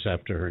letters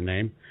after her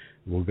name.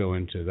 We'll go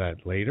into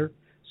that later,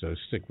 so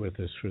stick with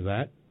us for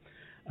that.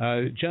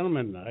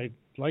 Gentlemen, I'd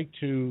like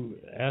to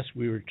ask,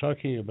 we were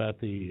talking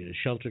about the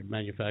sheltered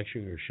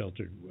manufacturing or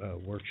sheltered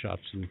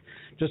workshops, and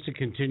just to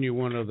continue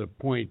one other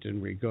point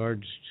in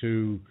regards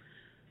to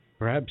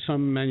perhaps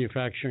some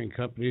manufacturing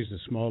companies, the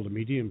small to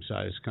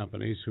medium-sized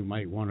companies who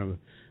might want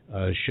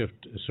to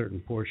shift a certain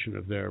portion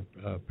of their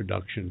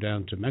production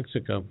down to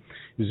Mexico.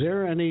 Is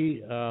there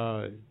any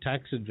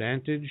tax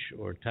advantage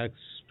or tax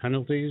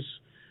penalties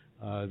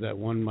that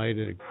one might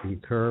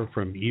incur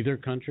from either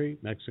country,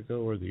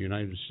 Mexico or the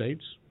United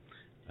States?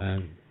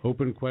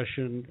 Open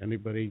question.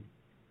 Anybody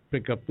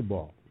pick up the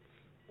ball?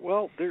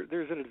 Well,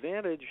 there's an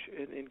advantage,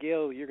 and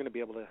Gail, you're going to be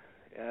able to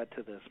add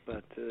to this,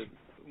 but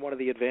one of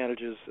the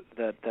advantages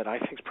that I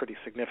think is pretty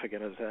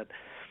significant is that,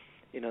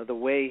 the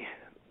way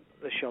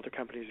the shelter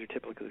companies are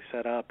typically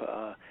set up,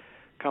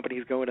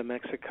 companies go into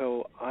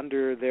Mexico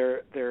under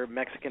their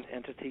Mexican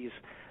entity's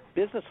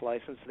business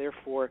license.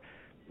 Therefore,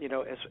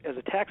 as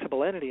a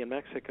taxable entity in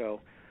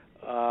Mexico,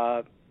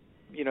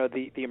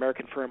 the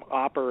American firm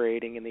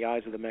operating in the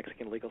eyes of the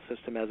Mexican legal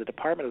system as a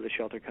department of the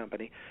shelter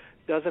company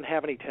doesn't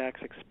have any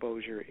tax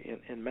exposure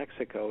in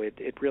Mexico.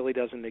 It really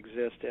doesn't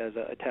exist as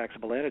a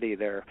taxable entity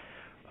there.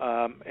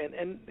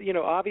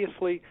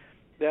 Obviously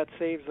that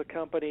saves the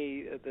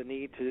company the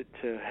need to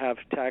have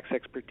tax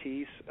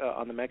expertise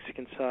on the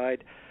Mexican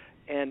side.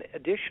 And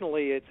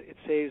additionally, it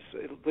saves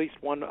at least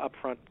one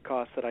upfront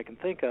cost that I can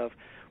think of.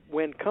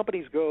 When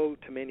companies go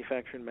to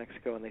manufacture in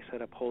Mexico and they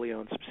set up wholly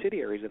owned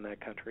subsidiaries in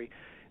that country,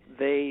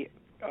 they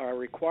are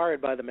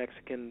required by the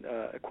Mexican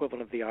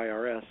equivalent of the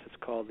IRS. It's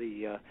called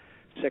the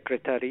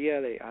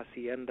Secretaría de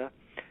Hacienda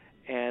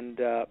and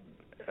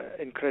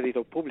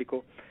Crédito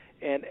Público.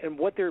 And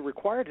what they're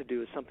required to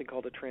do is something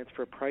called a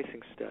transfer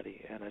pricing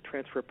study. And a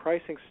transfer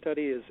pricing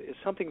study is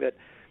something that,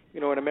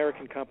 an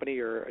American company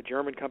or a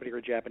German company or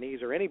a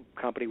Japanese or any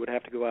company would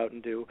have to go out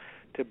and do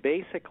to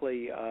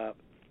basically,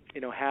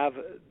 have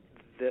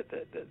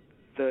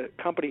the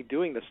company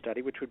doing the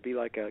study, which would be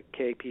like a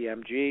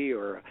KPMG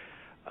or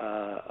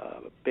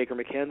Baker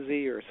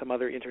McKenzie or some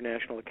other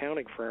international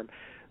accounting firm,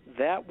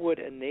 that would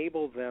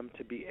enable them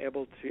to be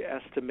able to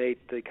estimate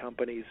the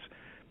company's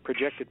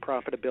projected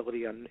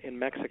profitability in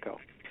Mexico.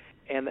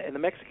 And the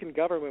Mexican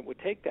government would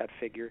take that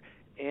figure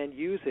and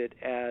use it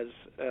as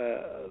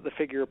the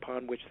figure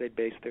upon which they'd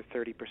base their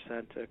 30%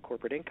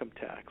 corporate income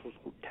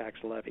tax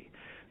levy.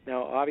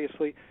 Now,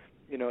 obviously,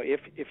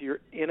 if you're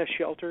in a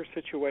shelter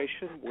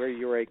situation where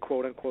you're a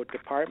quote-unquote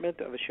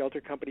department of a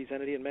shelter company's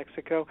entity in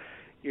Mexico,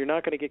 you're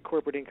not going to get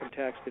corporate income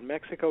taxed in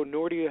Mexico,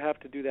 nor do you have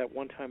to do that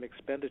one-time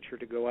expenditure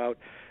to go out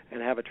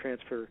and have a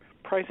transfer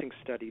pricing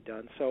study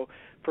done. So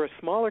for a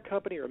smaller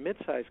company or a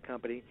mid-sized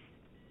company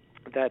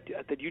that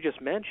you just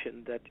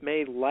mentioned that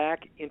may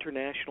lack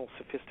international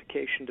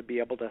sophistication to be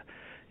able to,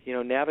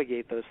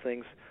 navigate those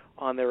things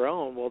on their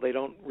own, well, they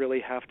don't really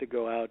have to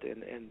go out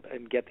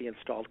and get the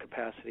installed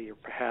capacity or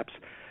perhaps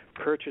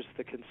purchase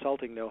the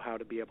consulting know-how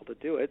to be able to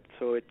do it.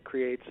 So it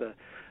creates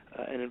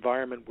an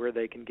environment where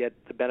they can get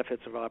the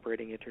benefits of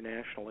operating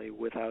internationally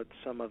without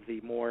some of the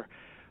more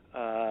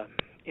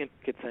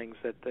intricate things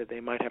that they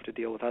might have to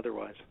deal with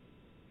otherwise.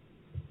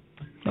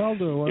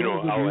 Aldo,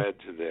 I'll add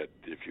to that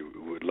if you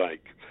would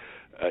like.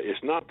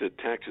 It's not that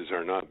taxes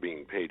are not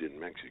being paid in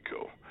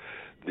Mexico.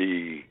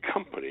 The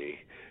company,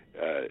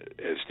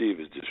 as Steve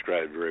has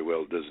described very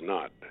well, does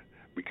not,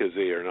 because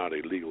they are not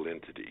a legal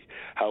entity.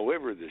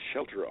 However, the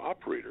shelter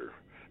operator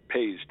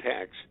pays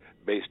tax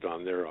based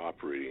on their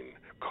operating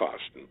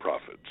costs and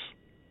profits.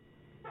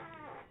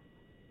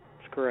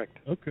 That's correct.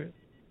 Okay.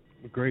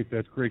 Great.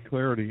 That's great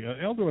clarity.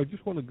 Aldo, I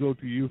just want to go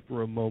to you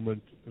for a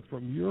moment.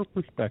 From your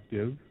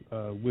perspective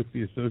with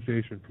the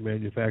Association for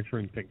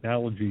Manufacturing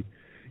Technology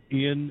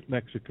in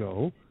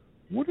Mexico,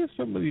 what are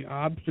some of the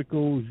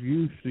obstacles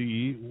you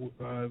see,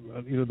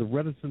 the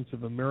reticence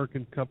of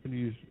American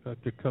companies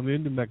to come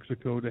into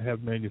Mexico to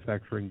have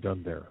manufacturing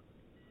done there?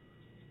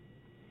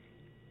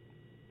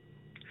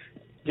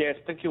 Yes,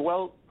 thank you.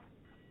 Well,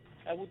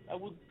 I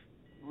would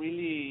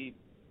really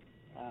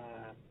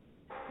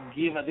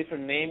give a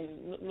different name,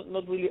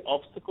 not really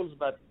obstacles,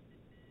 but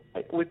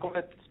we call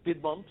it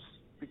speed bumps,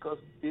 because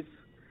this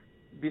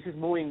is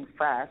moving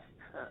fast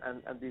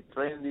and the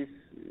trend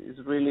is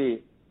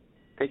really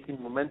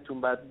taking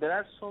momentum. But there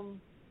are some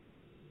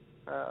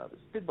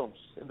speed bumps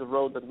in the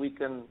road that we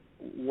can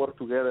work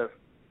together.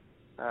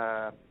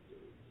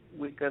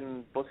 We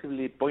can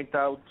possibly point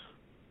out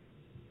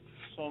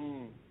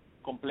some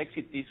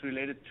complexities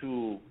related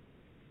to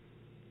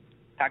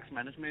tax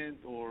management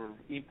or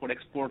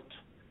import-export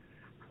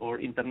or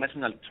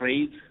international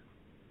trade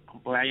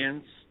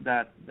compliance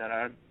that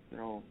are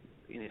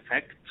in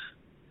effect.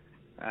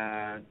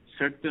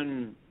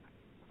 Certain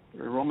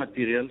raw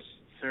materials,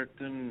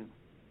 certain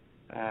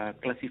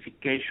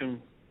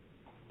classification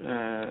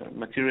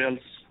materials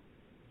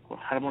or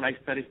harmonized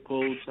tariff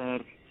codes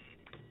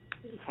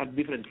have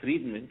different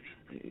treatment.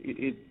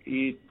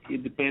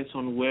 It depends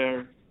on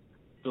where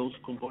those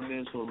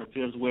components or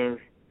materials were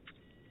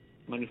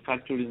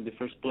manufactured in the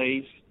first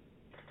place,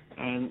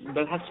 and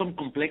that has some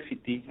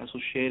complexity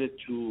associated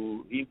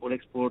to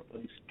import-export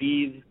and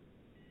speed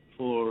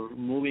for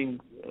moving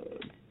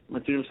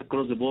materials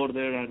across the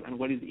border, and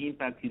what is the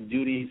impact in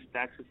duties,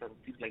 taxes, and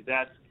things like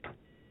that.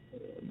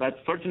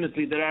 But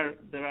fortunately, there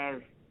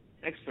are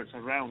experts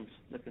around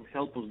that can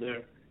help us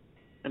there.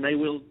 And I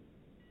will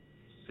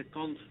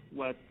second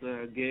what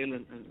Gail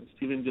and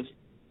Stephen just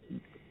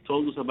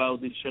told us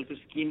about the shelter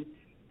scheme.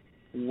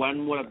 One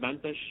more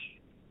advantage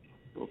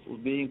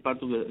of being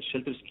part of the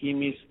shelter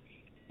scheme is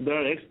there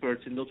are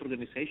experts in those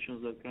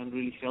organizations that can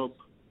really help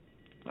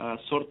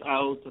sort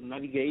out and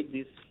navigate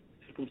these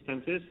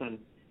circumstances. And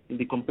in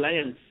the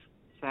compliance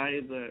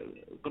side,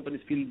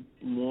 companies feel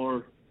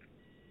more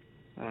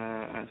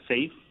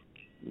safe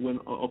when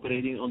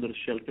operating under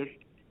shelter.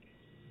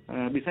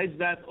 Besides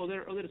that,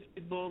 other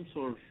speed bumps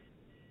or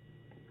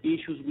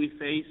issues we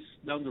face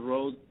down the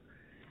road,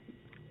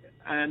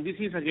 and this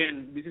is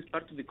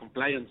part of the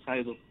compliance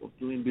side of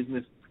doing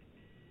business.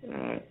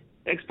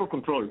 Export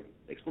control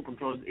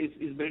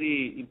is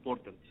very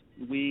important.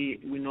 We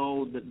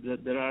know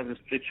that there are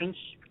restrictions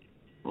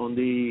on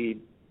the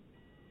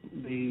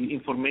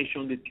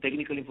information, the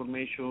technical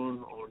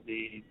information, or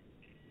the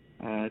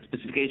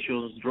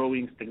specifications,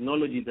 drawings,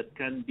 technology that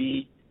can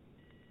be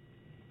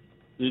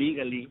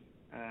legally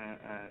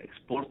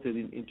exported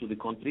into the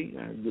country.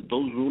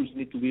 Those rules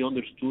need to be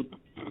understood,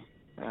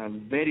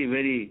 very,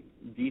 very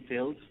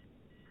detailed,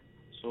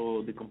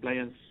 so the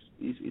compliance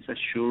is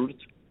assured.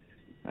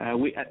 I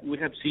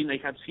have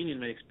seen in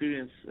my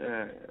experience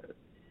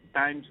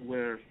times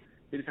where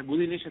there is a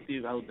good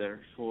initiative out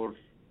there for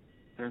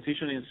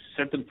transitioning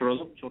certain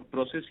products or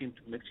process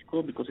into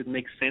Mexico because it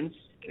makes sense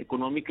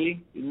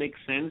economically. It makes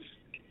sense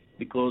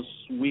because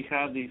we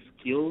have the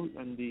skill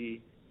and the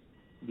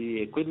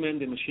equipment,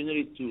 the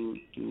machinery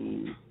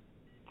to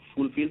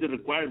fulfill the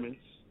requirements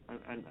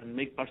and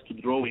make parts to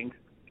drawing,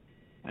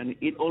 and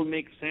it all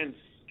makes sense.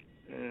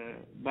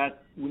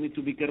 But we need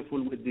to be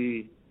careful with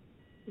the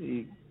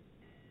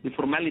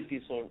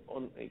formalities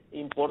on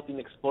importing,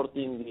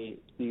 exporting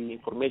the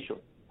information.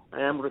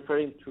 I am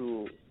referring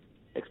to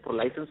export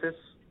licenses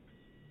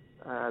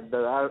that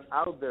are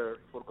out there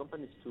for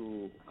companies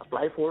to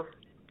apply for.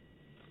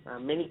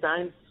 Many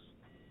times,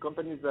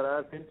 companies that are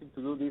attempting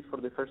to do this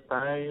for the first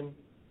time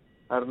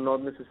are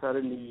not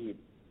necessarily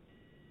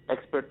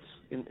experts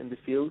in the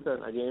field,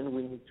 and again,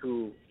 we need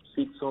to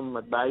seek some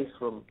advice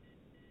from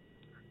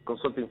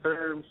consulting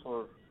firms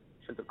or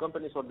shelter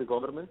companies or the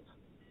government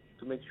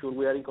to make sure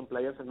we are in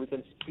compliance and we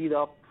can speed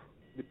up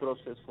the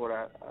process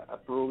for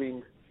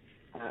approving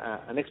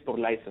an export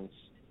license.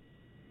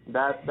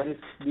 That is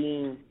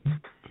being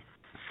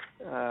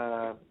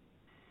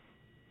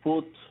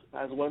put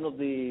as one of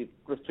the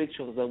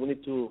restrictions that we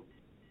need to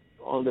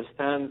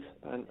understand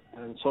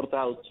and sort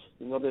out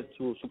in order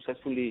to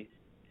successfully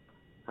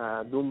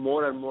do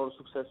more and more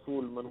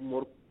successful,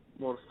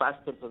 more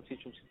faster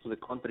transitions to the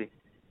country.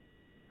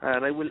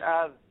 And I will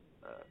add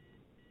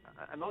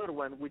another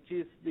one, which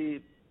is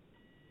the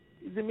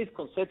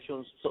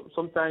misconceptions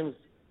sometimes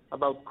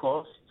about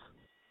cost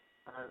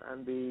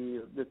and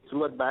the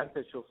true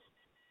advantage of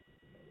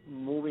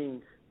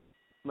moving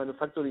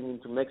manufacturing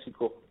into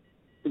Mexico.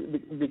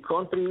 The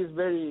country is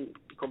very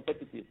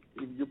competitive.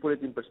 If you put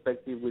it in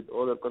perspective with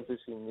other countries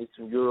in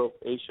Eastern Europe,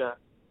 Asia,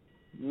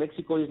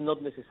 Mexico is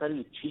not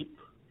necessarily cheap.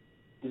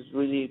 It's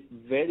really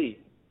very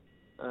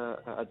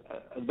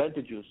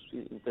advantageous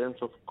in terms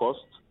of cost.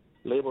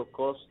 Labor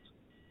cost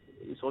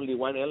is only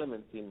one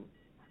element in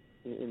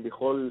the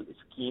whole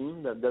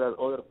scheme. That there are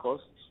other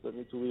costs that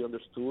need to be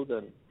understood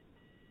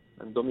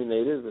and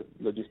dominated: the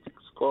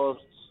logistics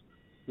costs,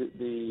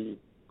 the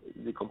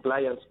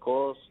compliance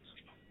costs,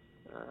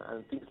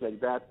 and things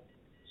like that.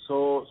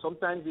 So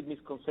sometimes the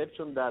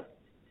misconception that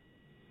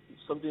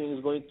something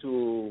is going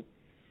to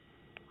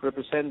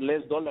represent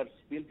less dollars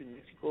built in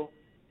Mexico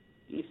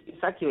is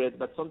accurate,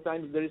 but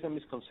sometimes there is a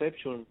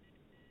misconception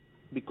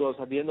because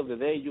at the end of the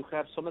day you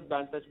have some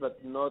advantage,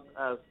 but not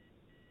as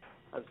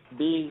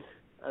big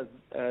as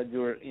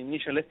your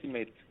initial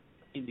estimate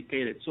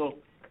indicated. So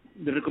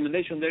the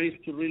recommendation there is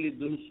to really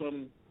do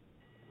some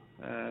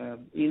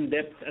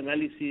in-depth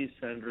analysis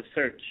and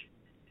research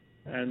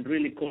and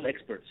really call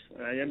experts.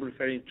 I am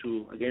referring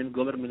to, again,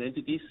 government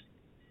entities,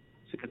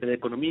 Secretaría de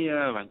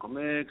Economía,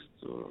 Bancomext,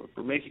 or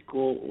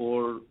ProMéxico,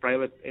 or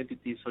private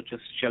entities such as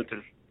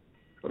shelter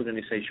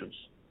organizations.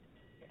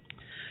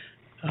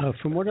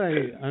 From what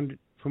I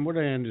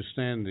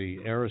understand, the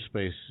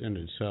aerospace in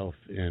itself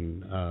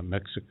in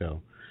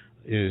Mexico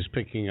is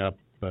picking up,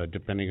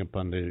 depending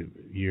upon the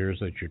years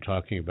that you're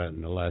talking about.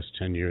 In the last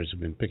 10 years, have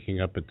been picking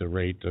up at the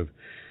rate of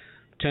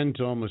 10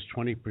 to almost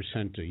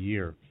 20% a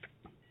year.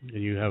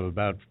 And you have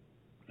about,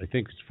 I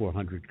think it's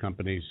 400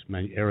 companies,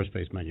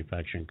 aerospace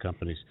manufacturing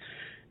companies,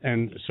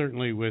 and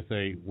certainly with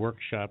a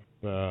workshop,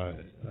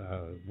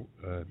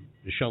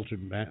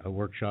 sheltered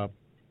workshop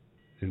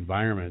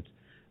environment,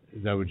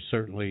 that would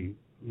certainly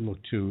look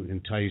to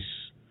entice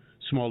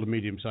small to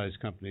medium-sized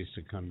companies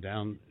to come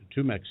down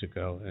to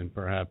Mexico and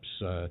perhaps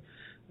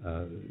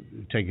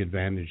take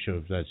advantage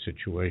of that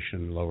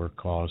situation, lower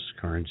costs,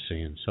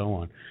 currency, and so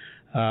on.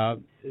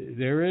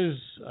 There is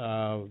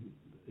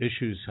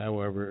issues,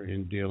 however,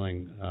 in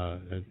dealing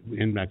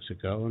in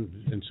Mexico,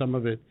 and some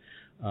of it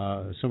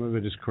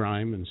is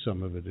crime, and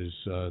some of it is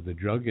the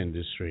drug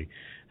industry.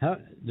 How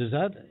does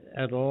that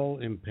at all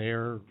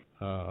impair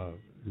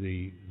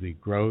the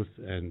growth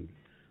and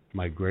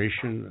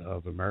migration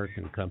of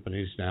American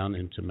companies down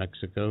into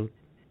Mexico?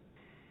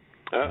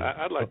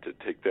 I'd like to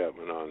take that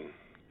one on.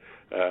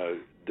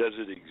 Does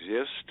it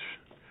exist?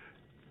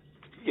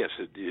 Yes,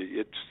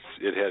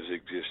 it has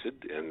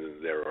existed,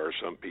 and there are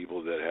some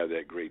people that have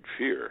that great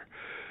fear.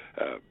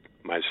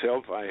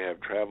 Myself, I have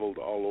traveled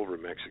all over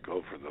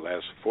Mexico for the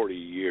last 40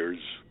 years,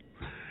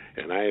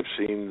 and I have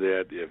seen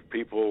that if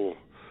people,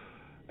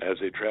 as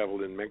they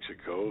travel in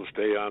Mexico,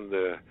 stay on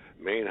the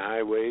main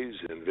highways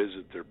and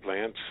visit their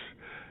plants,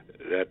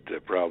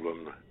 that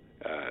problem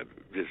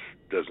just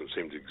doesn't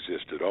seem to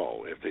exist at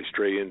all. If they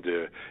stray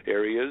into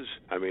areas,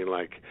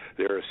 like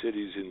there are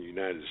cities in the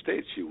United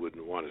States you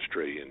wouldn't want to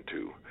stray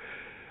into.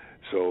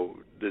 So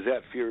does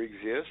that fear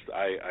exist?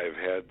 I've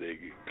had a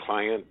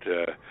client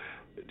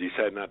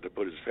decide not to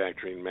put his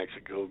factory in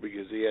Mexico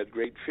because he had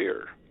great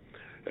fear.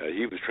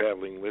 He was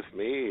traveling with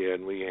me,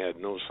 and we had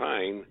no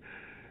sign,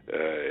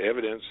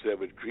 evidence that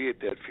would create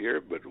that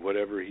fear, but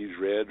whatever he's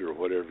read or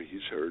whatever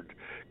he's heard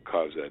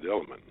caused that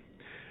element.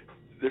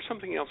 There's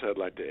something else I'd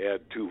like to add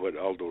to what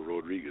Aldo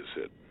Rodriguez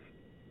said.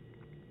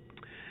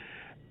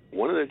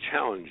 One of the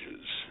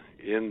challenges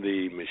in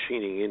the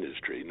machining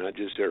industry, not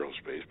just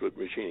aerospace, but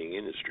machining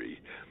industry,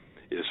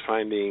 is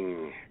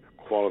finding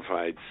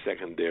qualified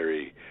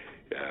secondary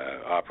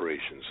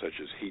operations such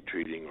as heat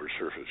treating or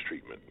surface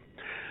treatment.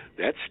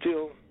 That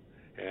still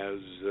has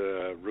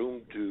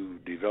room to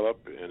develop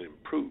and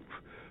improve.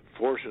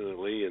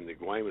 Fortunately, in the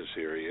Guaymas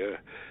area,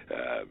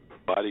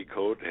 Body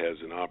Coat has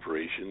an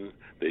operation.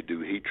 They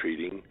do heat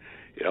treating.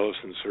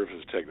 Ellison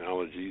Surface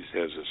Technologies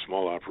has a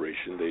small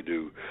operation. They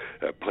do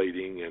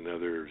plating and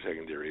other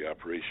secondary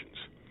operations.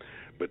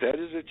 But that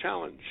is a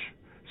challenge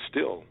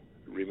still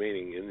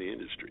remaining in the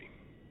industry.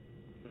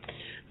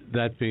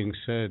 That being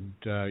said,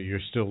 you're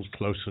still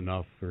close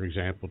enough, for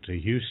example, to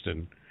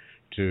Houston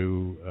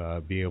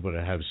to be able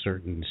to have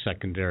certain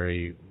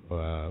secondary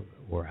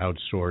or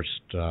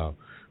outsourced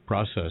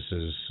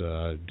processes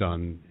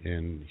done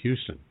in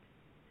Houston.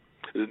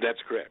 That's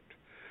correct.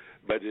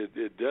 But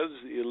it does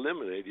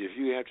eliminate, if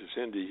you have to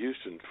send to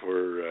Houston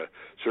for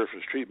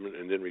surface treatment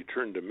and then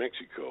return to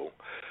Mexico,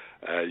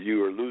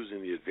 you are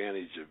losing the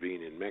advantage of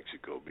being in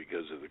Mexico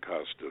because of the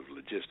cost of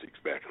logistics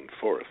back and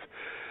forth.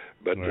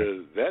 But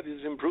right. That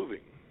is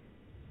improving.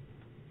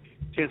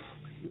 Yes,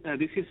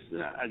 this is,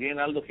 again,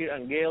 Aldo here.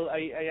 And Gail,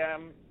 I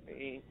am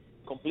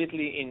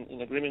completely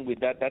in agreement with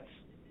that. That's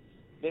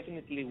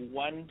definitely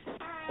one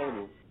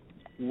hurdle,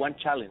 one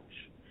challenge,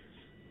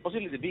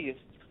 possibly the biggest.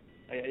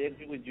 I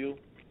agree with you.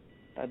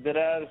 There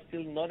are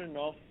still not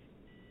enough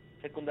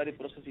secondary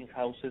processing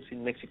houses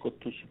in Mexico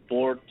to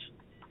support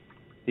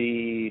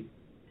the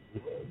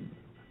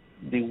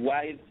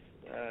wide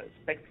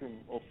spectrum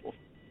of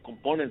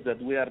components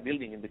that we are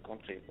building in the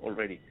country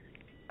already.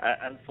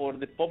 And for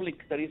the public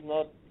that is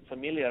not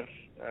familiar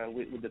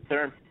with the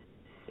term,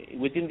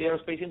 within the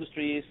aerospace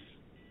industry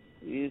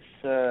is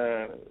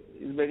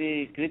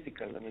very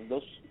critical.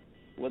 Those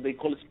what they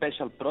call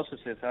special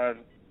processes are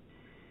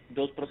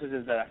those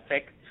processes that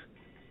affect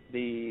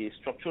the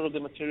structure of the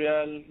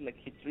material, like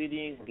heat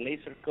treating or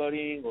laser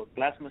cutting or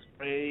plasma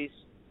sprays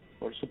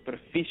or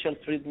superficial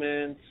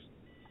treatments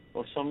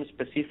or some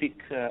specific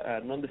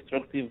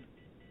non-destructive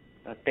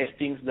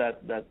testings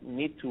that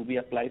need to be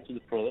applied to the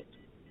product.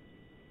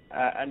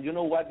 And you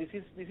know what? This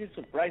is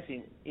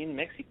surprising. In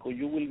Mexico,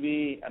 you will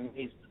be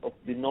amazed of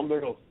the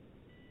number of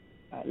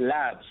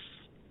labs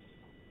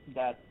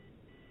that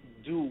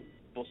do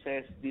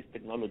possess this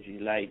technology,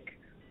 like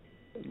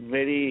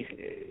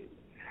very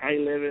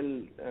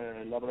high-level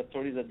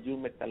laboratories that do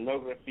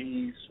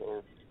metallographies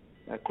or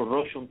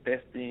corrosion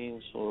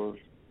testings or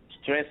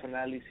stress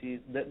analysis.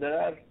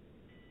 There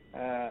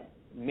are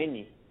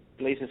many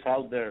places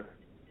out there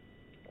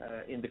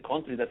in the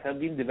country that have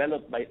been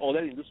developed by other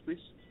industries,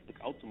 like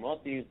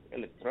automotive,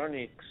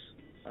 electronics,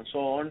 and so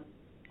on.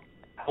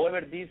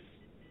 However, these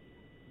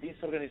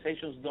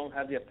organizations don't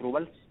have the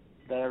approvals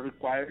that are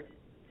required,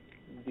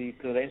 the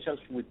credentials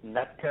with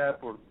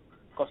NADCAP or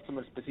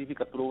customer-specific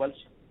approvals.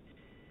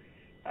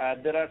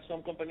 There are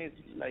some companies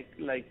like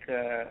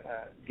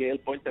Gail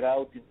pointed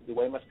out in the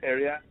Guaymas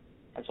area,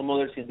 and some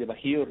others in the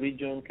Bajío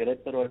region,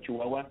 Querétaro,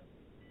 Chihuahua,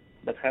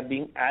 that have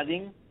been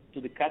adding to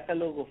the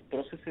catalog of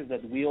processes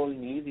that we all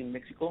need in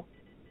Mexico.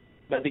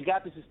 But the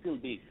gap is still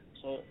big.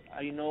 So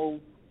I know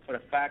for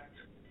a fact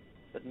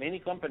that many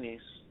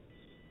companies,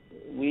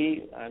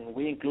 we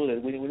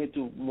included, we need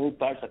to move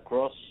parts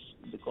across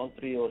the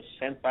country or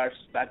send parts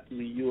back to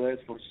the U.S.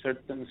 for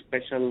certain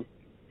special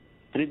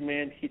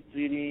treatment, heat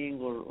treating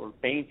or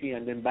painting,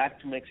 and then back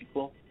to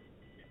Mexico.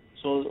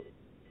 So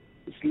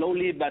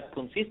slowly but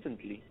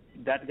consistently,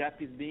 that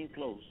gap is being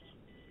closed.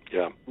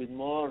 Yeah. With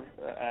more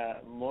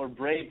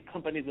brave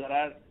companies that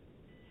are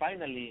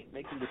finally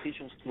making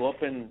decisions to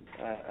open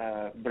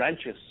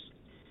branches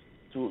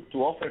to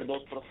offer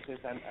those processes.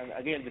 And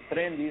again, the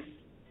trend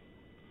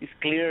is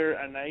clear,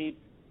 and I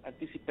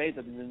anticipate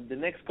that in the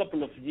next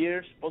couple of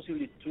years,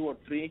 possibly 2 or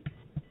 3,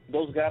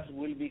 those gaps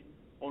will be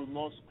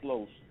almost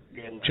closed.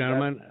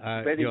 Gentlemen,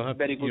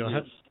 very good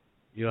news.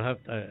 You'll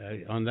have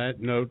to, on that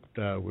note,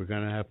 we're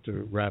going to have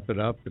to wrap it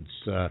up.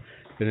 It's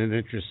been an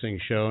interesting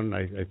show, and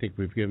I think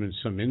we've given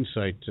some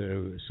insight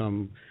to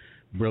some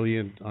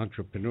brilliant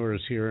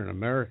entrepreneurs here in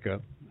America,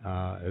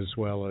 as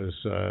well as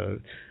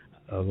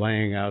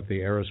laying out the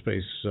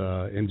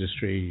aerospace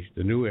industry,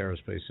 the new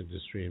aerospace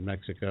industry in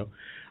Mexico.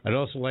 I'd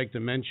also like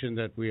to mention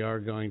that we are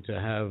going to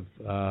have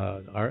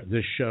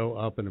this show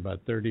up in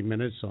about 30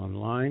 minutes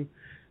online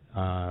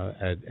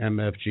at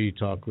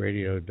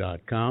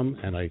mfgtalkradio.com,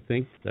 and I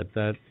think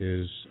that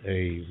is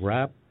a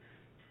wrap.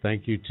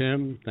 Thank you,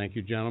 Tim. Thank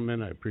you,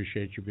 gentlemen. I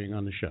appreciate you being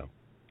on the show.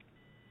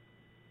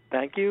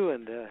 Thank you,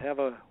 and have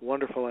a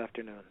wonderful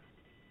afternoon.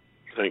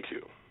 Thank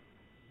you.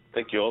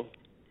 Thank you all.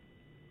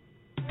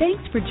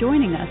 Thanks for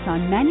joining us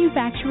on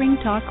Manufacturing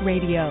Talk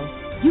Radio.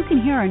 You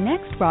can hear our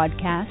next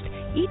broadcast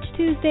each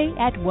Tuesday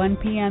at 1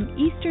 p.m.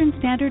 Eastern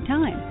Standard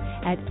Time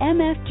at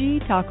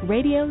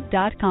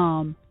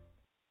mfgtalkradio.com.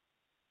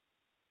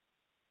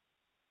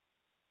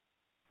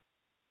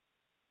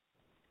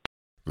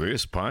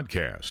 This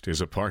podcast is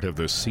a part of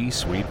the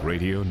C-Suite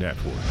Radio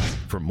Network.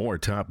 For more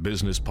top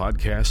business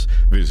podcasts,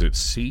 visit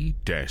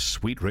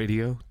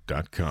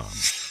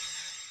c-suiteradio.com.